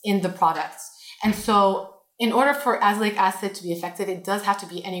are in the products. And so in order for azelaic acid to be effective, it does have to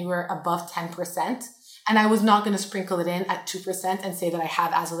be anywhere above 10%. And I was not going to sprinkle it in at 2% and say that I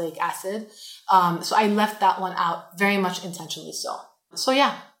have azelaic acid. So I left that one out very much intentionally so. So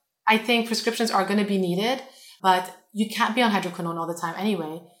yeah, I think prescriptions are going to be needed, but you can't be on hydroquinone all the time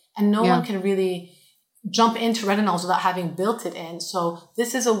anyway. And no one can really jump into retinols without having built it in. So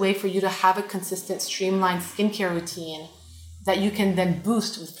this is a way for you to have a consistent, streamlined skincare routine that you can then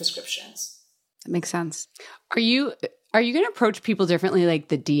boost with prescriptions. That makes sense. Are you going to approach people differently, like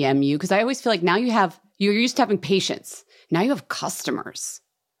the DM you? Because I always feel like now you're used to having patients. Now you have customers.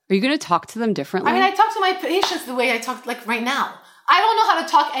 Are you going to talk to them differently? I mean, I talk to my patients the way I talk like right now. I don't know how to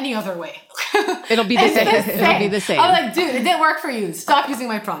talk any other way. It'll be the same. It'll be the same. I'm like, dude, it didn't work for you. Stop using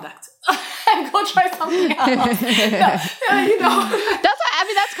my product. And go try something else. That's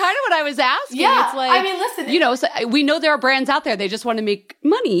kind of what I was asking. Yeah, it's like, I mean, listen, so we know there are brands out there. They just want to make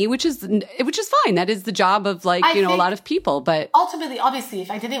money, which is fine. That is the job of a lot of people. But ultimately, obviously, if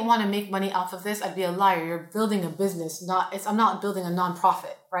I didn't want to make money off of this, I'd be a liar. You're building a business. I'm not building a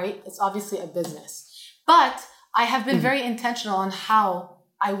nonprofit, right? It's obviously a business. But I have been very intentional on how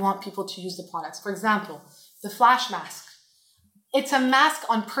I want people to use the products. For example, the Flash Mask. It's a mask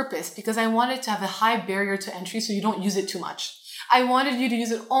on purpose because I wanted to have a high barrier to entry so you don't use it too much. I wanted you to use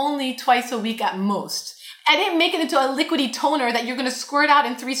it only twice a week at most. I didn't make it into a liquidy toner that you're going to squirt out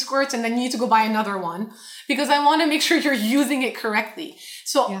in 3 squirts and then you need to go buy another one because I want to make sure you're using it correctly.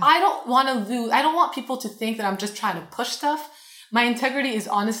 So I don't want people to think that I'm just trying to push stuff. My integrity is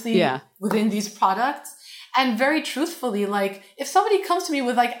honestly within these products. And very truthfully, like if somebody comes to me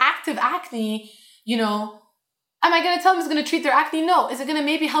with like active acne, am I going to tell them it's going to treat their acne? No. Is it going to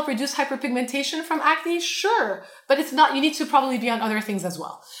maybe help reduce hyperpigmentation from acne? Sure. But it's not, you need to probably be on other things as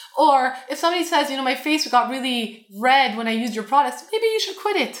well. Or if somebody says, my face got really red when I used your products, maybe you should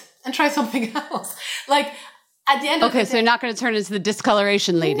quit it and try something else. Like at the end of the day. Okay, so you're not going to turn into the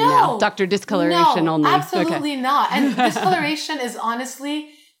discoloration lady now. Dr. Discoloration only. Absolutely not. And discoloration is honestly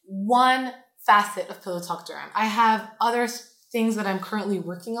one facet of Pillow Talk Derm. I have other things that I'm currently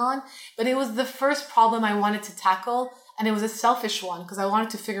working on, but it was the first problem I wanted to tackle. And it was a selfish one because I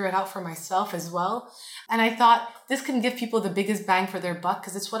wanted to figure it out for myself as well. And I thought this can give people the biggest bang for their buck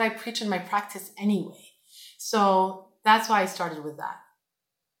because it's what I preach in my practice anyway. So that's why I started with that.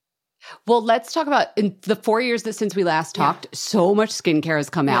 Well, let's talk about in the 4 years since we last talked, so much skincare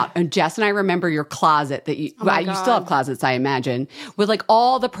has come out. And Jess and I remember your closet that you still have closets, I imagine, with like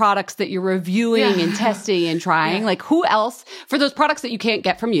all the products that you're reviewing and testing and trying. Like who else, for those products that you can't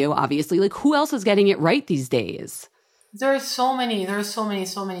get from you, obviously, like who else is getting it right these days? There are so many.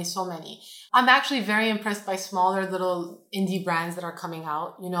 I'm actually very impressed by smaller little indie brands that are coming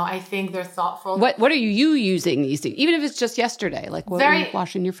out. I think they're thoughtful. What are you using these days? Even if it's just yesterday, like what are you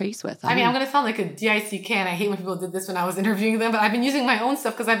washing your face with? I'm going to sound like a DICK, and I hate when people did this when I was interviewing them, but I've been using my own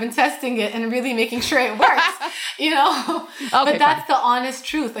stuff because I've been testing it and really making sure it works, But that's the honest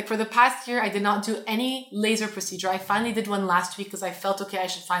truth. Like for the past year, I did not do any laser procedure. I finally did one last week because I felt, okay, I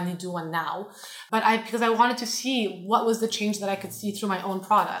should finally do one now. But because I wanted to see what was the change that I could see through my own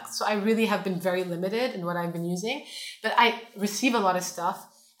products. So I really have been very limited in what I've been using, but I receive a lot of stuff.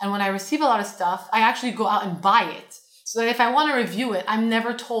 And when I receive a lot of stuff, I actually go out and buy it. So that if I want to review it, I'm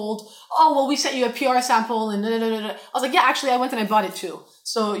never told, oh, well, we sent you a PR sample and I was like, yeah, actually I went and I bought it too.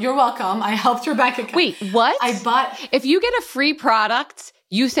 So you're welcome. I helped your bank account. Wait, what? If you get a free product,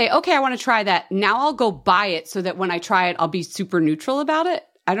 you say, okay, I want to try that. Now I'll go buy it so that when I try it, I'll be super neutral about it.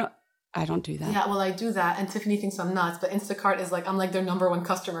 I don't do that. Yeah, well, I do that. And Tiffany thinks I'm nuts, but Instacart is like, I'm like their number one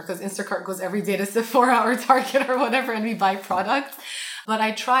customer because Instacart goes every day to Sephora or Target or whatever and we buy products. But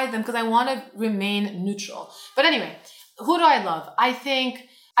I tried them because I want to remain neutral. But anyway, who do I love? I think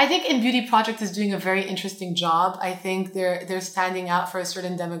In Beauty Project is doing a very interesting job. I think they're standing out for a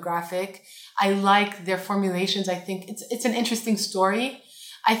certain demographic. I like their formulations. I think it's an interesting story.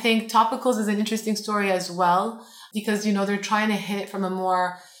 I think Topicals is an interesting story as well because, they're trying to hit it from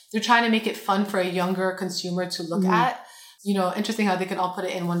they're trying to make it fun for a younger consumer to look at. Interesting how they can all put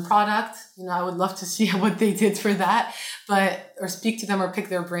it in one product. I would love to see what they did for that, or speak to them or pick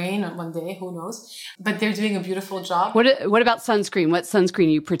their brain one day, who knows? But they're doing a beautiful job. What about sunscreen? What sunscreen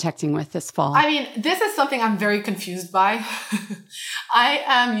are you protecting with this fall? I mean, this is something I'm very confused by. I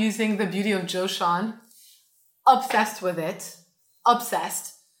am using the Beauty of Joshan. Obsessed with it.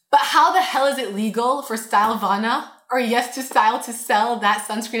 Obsessed. But how the hell is it legal for Stylovana or Yes to Style to sell that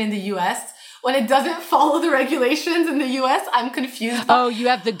sunscreen in the US when it doesn't follow the regulations in the US? I'm confused. Oh, you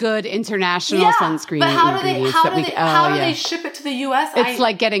have the good international sunscreen. But how do they ship it to the US? It's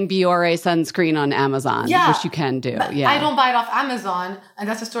like getting Biore sunscreen on Amazon, which you can do. I don't buy it off Amazon, and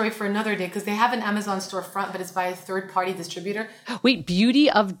that's a story for another day because they have an Amazon storefront, but it's by a third-party distributor. Wait, Beauty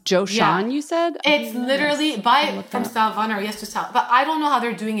of Joshan, you said? It's literally buy it from Stylovana or Yes to Style. But I don't know how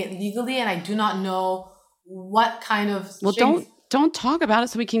they're doing it legally, and I do not know what kind of... Don't talk about it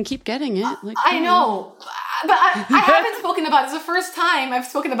so we can keep getting it. I know, but I haven't spoken about it. It's the first time I've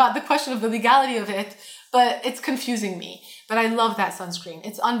spoken about the question of the legality of it, but it's confusing me. But I love that sunscreen.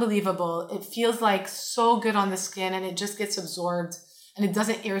 It's unbelievable. It feels like so good on the skin and it just gets absorbed and it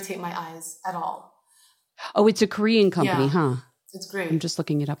doesn't irritate my eyes at all. Oh, it's a Korean company, huh? It's great. I'm just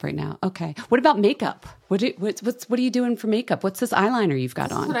looking it up right now. Okay. What about makeup? What are you doing for makeup? What's this eyeliner you've got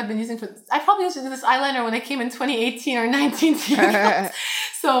on? This is what I've been using I probably used to do this eyeliner when I came in 2018 or 19.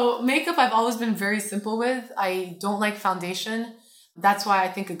 So makeup I've always been very simple with. I don't like foundation. That's why I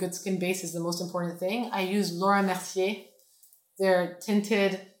think a good skin base is the most important thing. I use Laura Mercier, their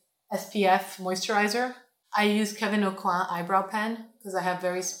tinted SPF moisturizer. I use Kevyn Aucoin eyebrow pen because I have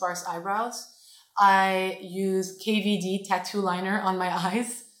very sparse eyebrows. I use KVD tattoo liner on my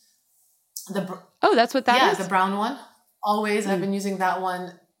eyes. That's what that is? Yeah, the brown one. Always. I've been using that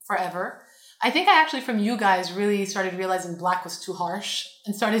one forever. I think I actually, from you guys, really started realizing black was too harsh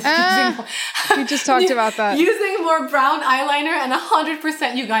and started using more... We just talked about that. Using more brown eyeliner, and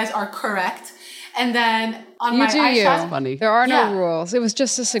 100% you guys are correct. And then on my eyeshadow... Funny. There are no rules. It was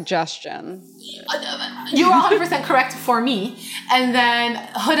just a suggestion. You were 100% correct for me. And then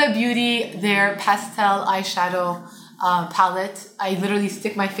Huda Beauty, their pastel eyeshadow palette. I literally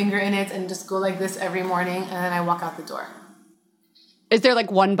stick my finger in it and just go like this every morning, and then I walk out the door. Is there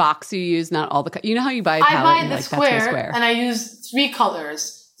like one box you use, not all the... You know how you buy a palette? I buy the square, and I use 3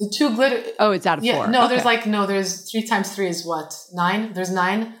 colors. The 2 glitter... Oh, it's out of 4. No, okay. There's 3 times 3 is what? 9? There's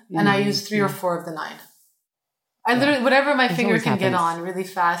 9, and I use 3 or 4 of the 9. I literally, whatever my finger can get on really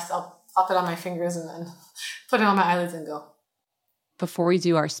fast, I'll pop it on my fingers and then put it on my eyelids and go. Before we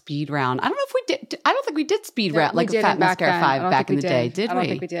do our speed round, I don't know if we did. I don't think we did speed round like a Fat Mascara 5 back in the day. Did we? I don't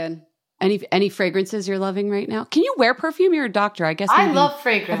think we did. Any fragrances you're loving right now? Can you wear perfume? You're a doctor, I guess. I love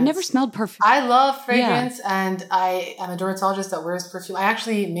fragrance. I've never smelled perfume. I love fragrance, and I am a dermatologist that wears perfume. I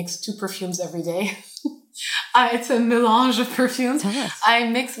actually mix 2 perfumes every day. It's a melange of perfumes. Tell us. I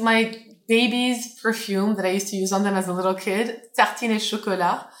mix my baby's perfume that I used to use on them as a little kid, Tartine et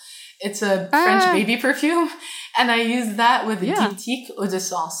Chocolat. It's a French baby perfume, and I use that with Diptyque Eau de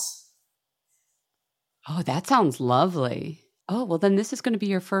Sens. Oh, that sounds lovely. Oh, well, then this is going to be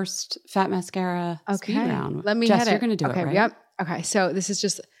your first Fat Mascara speed round. Let me Jess, hit it. You're going to do it, right? Yep. Okay, so this is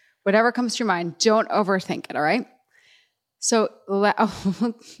just whatever comes to your mind. Don't overthink it, all right? So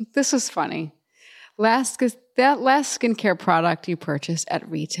this was funny. That last skincare product you purchased at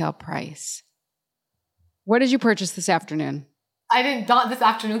retail price. What did you purchase this afternoon? I didn't not this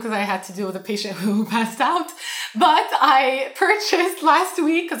afternoon because I had to deal with a patient who passed out. But I purchased last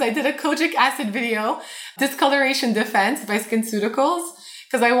week because I did a kojic acid video, Discoloration Defense by SkinCeuticals,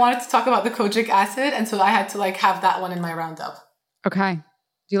 because I wanted to talk about the kojic acid. And so I had to have that one in my roundup. Okay. Do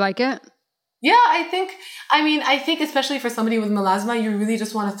you like it? Yeah, I think especially for somebody with melasma, you really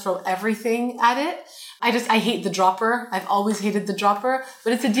just want to throw everything at it. I hate the dropper. I've always hated the dropper,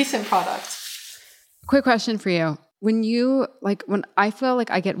 but it's a decent product. Quick question for you. When when I feel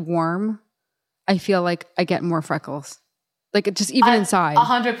like I get warm, I feel like I get more freckles. Just even inside.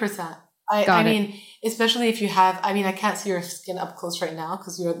 100%. I mean, especially if you have, I can't see your skin up close right now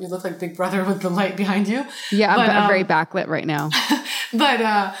because you look like Big Brother with the light behind you. Yeah, I'm very backlit right now.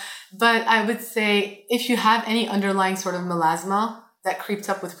 But I would say if you have any underlying sort of melasma that creeps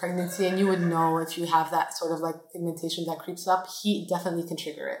up with pregnancy, and you would know if you have that sort of pigmentation that creeps up, heat definitely can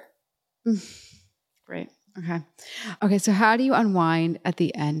trigger it. Great. Okay. So how do you unwind at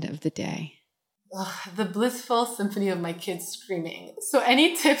the end of the day? The blissful symphony of my kids screaming. So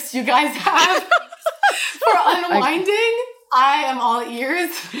any tips you guys have for unwinding? I am all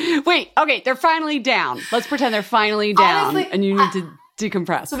ears. Wait, okay, they're finally down. Let's pretend they're finally down. Honestly, and you need to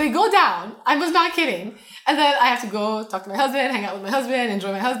Decompress. So they go down. I was not kidding. And then I have to go talk to my husband, hang out with my husband,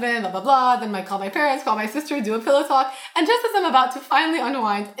 enjoy my husband, blah, blah, blah. Then I call my parents, call my sister, do a pillow talk. And just as I'm about to finally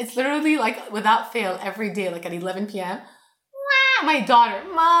unwind, it's literally like without fail every day, like at 11 p.m., my daughter,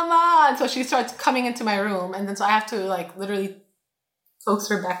 mama. And so she starts coming into my room. And then so I have to like literally coax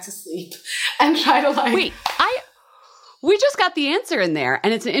her back to sleep and try to like... Wait, we just got the answer in there,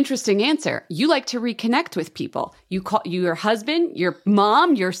 and it's an interesting answer. You like to reconnect with people. You call your husband, your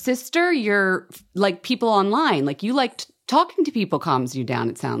mom, your sister, your like people online. Like you like talking to people calms you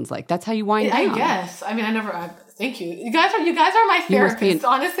down. It sounds like that's how you wind down. I guess. I mean, thank you. You guys are my therapists.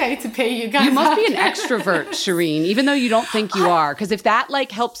 Honestly, I need to pay you guys. You must be an extrovert, Shireen, even though you don't think you are. Because if that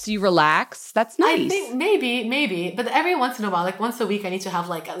like helps you relax, that's nice. I think maybe. But every once in a while, like once a week, I need to have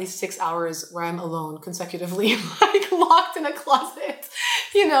like at least 6 hours where I'm alone consecutively, like locked in a closet,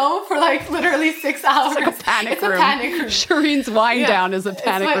 for like literally 6 hours. It's like a panic room. It's a panic room. Shireen's wind down is a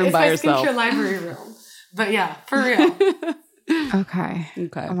panic room by herself. It's my skincare library room. But yeah, for real. Okay.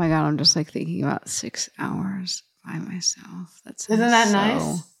 Oh my God, I'm just like thinking about 6 hours by myself. Isn't that so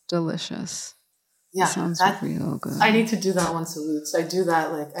nice? Delicious. Yeah, sounds real good. I need to do that once a week. So I do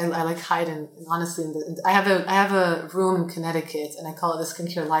that. Like I like hide in honestly. I have a room in Connecticut, and I call it the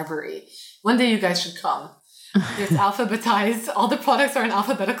skincare library. One day you guys should come. It's alphabetized. All the products are in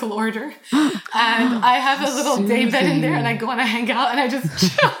alphabetical order, and I have a little day bed in there, and I go and I hang out, and I just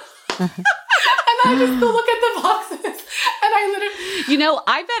chill. And I just go look at the boxes, and I literally...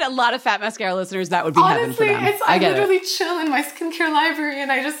 I bet a lot of Fat Mascara listeners, that would be heaven for them. Honestly, I literally chill in my skincare library,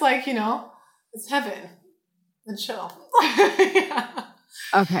 and I just like, it's heaven. And chill. Yeah.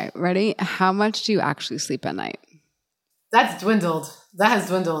 Okay, ready? How much do you actually sleep at night? That's dwindled. That has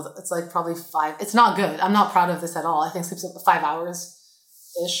dwindled. It's like probably 5. It's not good. I'm not proud of this at all. I think sleep's 5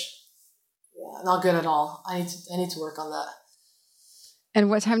 hours-ish. Yeah, not good at all. I need to work on that. And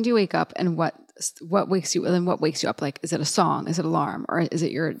what time do you wake up, and what wakes you? And then what wakes you up? Like, is it a song? Is it alarm? Or is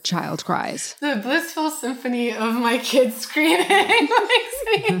it your child cries? The blissful symphony of my kids screaming wakes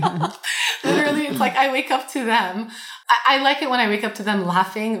me up. Literally, it's like I wake up to them. I like it when I wake up to them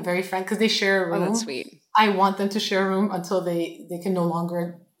laughing, very frank, because they share a room. Oh, that's sweet. I want them to share a room until they can no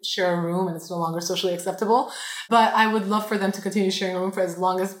longer share a room and it's no longer socially acceptable. But I would love for them to continue sharing a room for as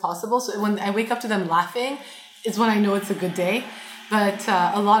long as possible. So when I wake up to them laughing is when I know it's a good day. But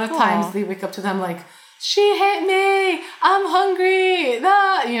a lot of times they wake up to them like, she hit me, I'm hungry,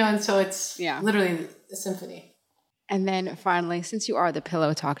 and so it's literally a symphony. And then finally, since you are the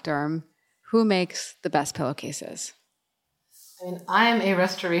Pillow Talk Derm, who makes the best pillowcases? I mean, I'm a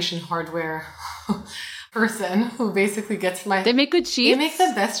restoration hardware person who basically gets They make good sheets? They make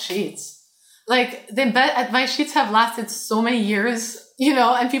the best sheets. Like, my sheets have lasted so many years,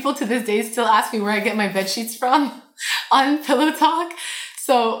 and people to this day still ask me where I get my bed sheets from on Pillow Talk.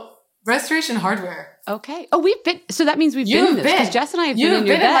 So, restoration hardware. Okay. Oh, so that means we've been in this, because Jess and I have been in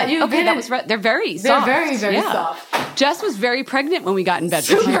your bed. They're very soft. They're very, very soft. Jess was very pregnant when we got in bed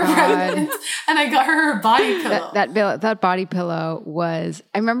with her. Pregnant, and I got her body pillow. That body pillow was,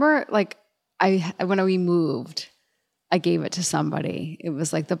 I remember when we moved, I gave it to somebody. It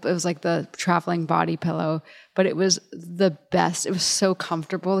was like the traveling body pillow, but it was the best. It was so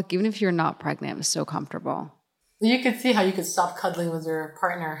comfortable. Like, even if you're not pregnant, it was so comfortable. You could see how you could stop cuddling with your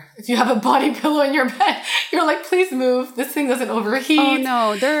partner. If you have a body pillow in your bed, you're like, please move. This thing doesn't overheat. Oh,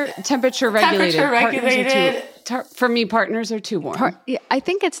 no. They're temperature regulated. For me, partners are too warm. I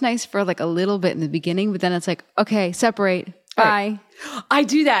think it's nice for like a little bit in the beginning, but then it's like, okay, separate. Bye. Right. I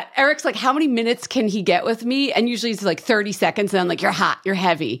do that. Eric's like, how many minutes can he get with me? And usually it's like 30 seconds. And I'm like, you're hot, you're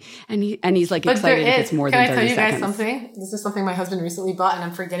heavy. And he's like excited if it's more than 30 seconds. Can I tell you guys something? This is something my husband recently bought, and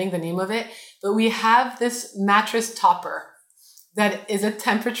I'm forgetting the name of it. But we have this mattress topper that is a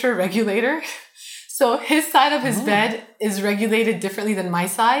temperature regulator. So his side of his bed is regulated differently than my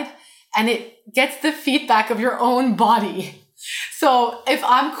side. And it gets the feedback of your own body. So if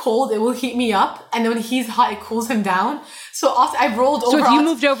I'm cold, it will heat me up. And when he's hot, it cools him down. So also, I rolled over. So if you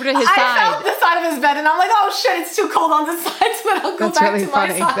moved over to his side. I found the side of his bed and I'm like, oh shit, it's too cold on this side. So then I'll go back to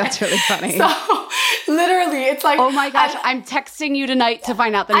my side. That's really funny. So literally, it's like. Oh my gosh, I'm texting you tonight to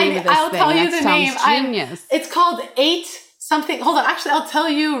find out the name of this thing. I'll tell you the name. Genius. It's called 8 something. Hold on. Actually, I'll tell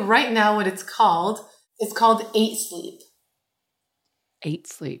you right now what it's called. It's called 8 Sleep. 8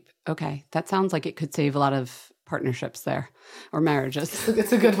 Sleep. Okay. That sounds like it could save a lot of partnerships there or marriages.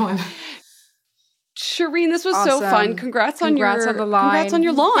 It's a good one. Shireen, this was so fun. Congrats on your launch.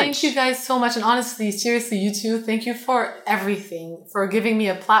 Thank you guys so much. And honestly, seriously, you too. Thank you for everything, for giving me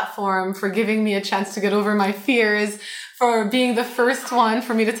a platform, for giving me a chance to get over my fears, for being the first one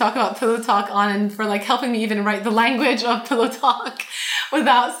for me to talk about Pillow Talk on, and for like helping me even write the language of Pillow Talk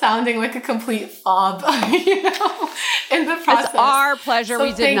without sounding like a complete fob, you know, in the process. It's our pleasure. So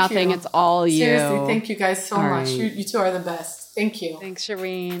we did nothing. you. It's all you. Seriously, thank you guys so All much. right. You two are the best. Thank you. Thanks,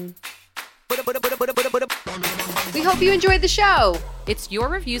 Shireen. We hope you enjoyed the show. It's your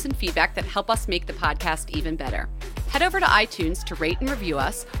reviews and feedback that help us make the podcast even better. Head over to iTunes to rate and review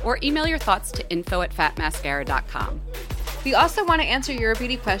us, or email your thoughts to info@fatmascara.com. We also want to answer your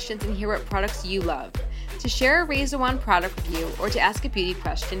beauty questions and hear what products you love. To share a Razor One product review or to ask a beauty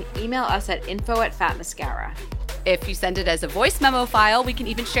question, email us at info@fatmascara. If you send it as a voice memo file, we can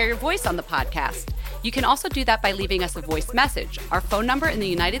even share your voice on the podcast. You can also do that by leaving us a voice message. Our phone number in the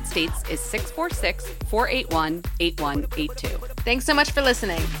United States is 646-481-8182. Thanks so much for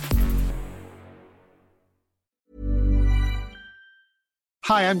listening.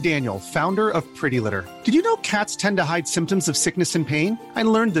 Hi, I'm Daniel, founder of Pretty Litter. Did you know cats tend to hide symptoms of sickness and pain? I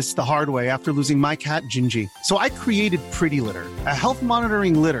learned this the hard way after losing my cat, Gingy. So I created Pretty Litter, a health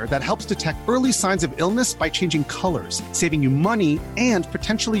monitoring litter that helps detect early signs of illness by changing colors, saving you money and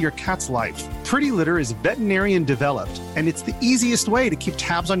potentially your cat's life. Pretty Litter is veterinarian developed, and it's the easiest way to keep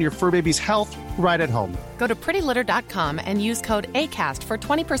tabs on your fur baby's health right at home. Go to prettylitter.com and use code ACAST for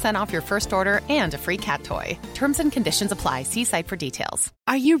 20% off your first order and a free cat toy. Terms and conditions apply. See site for details.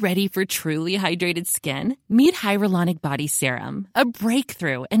 Are you ready for truly hydrated skin? Meet Hyaluronic Body Serum, a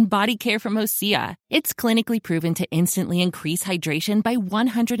breakthrough in body care from Osea. It's clinically proven to instantly increase hydration by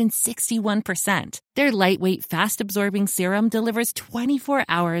 161%. Their lightweight, fast-absorbing serum delivers 24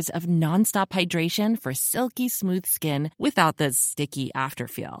 hours of nonstop hydration for silky smooth skin without the sticky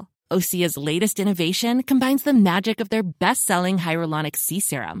afterfeel. Osea's latest innovation combines the magic of their best-selling Hyaluronic Sea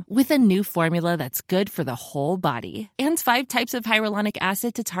Serum with a new formula that's good for the whole body and 5 types of hyaluronic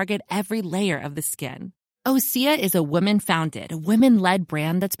acid to target every layer of the skin. Osea is a women-founded, women-led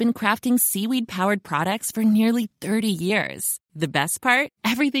brand that's been crafting seaweed-powered products for nearly 30 years. The best part?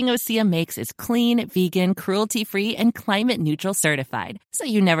 Everything Osea makes is clean, vegan, cruelty-free, and climate-neutral certified, so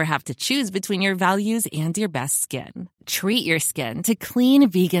you never have to choose between your values and your best skin. Treat your skin to clean,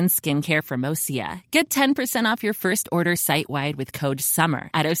 vegan skincare from Osea. Get 10% off your first order site-wide with code SUMMER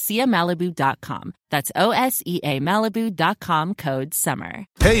at OseaMalibu.com. That's OSEA Malibu.com, code SUMMER.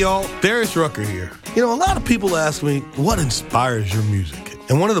 Hey, y'all, Darius Rucker here. You know, a lot of people ask me, what inspires your music?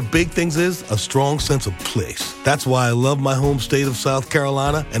 And one of the big things is a strong sense of place. That's why I love my home state of South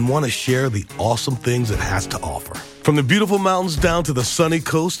Carolina and want to share the awesome things it has to offer. From the beautiful mountains down to the sunny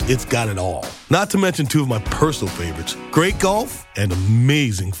coast, it's got it all. Not to mention 2 of my personal favorites, great golf and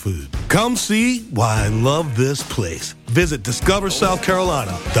amazing food. Come see why I love this place. Visit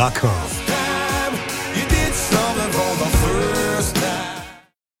discoversouthcarolina.com.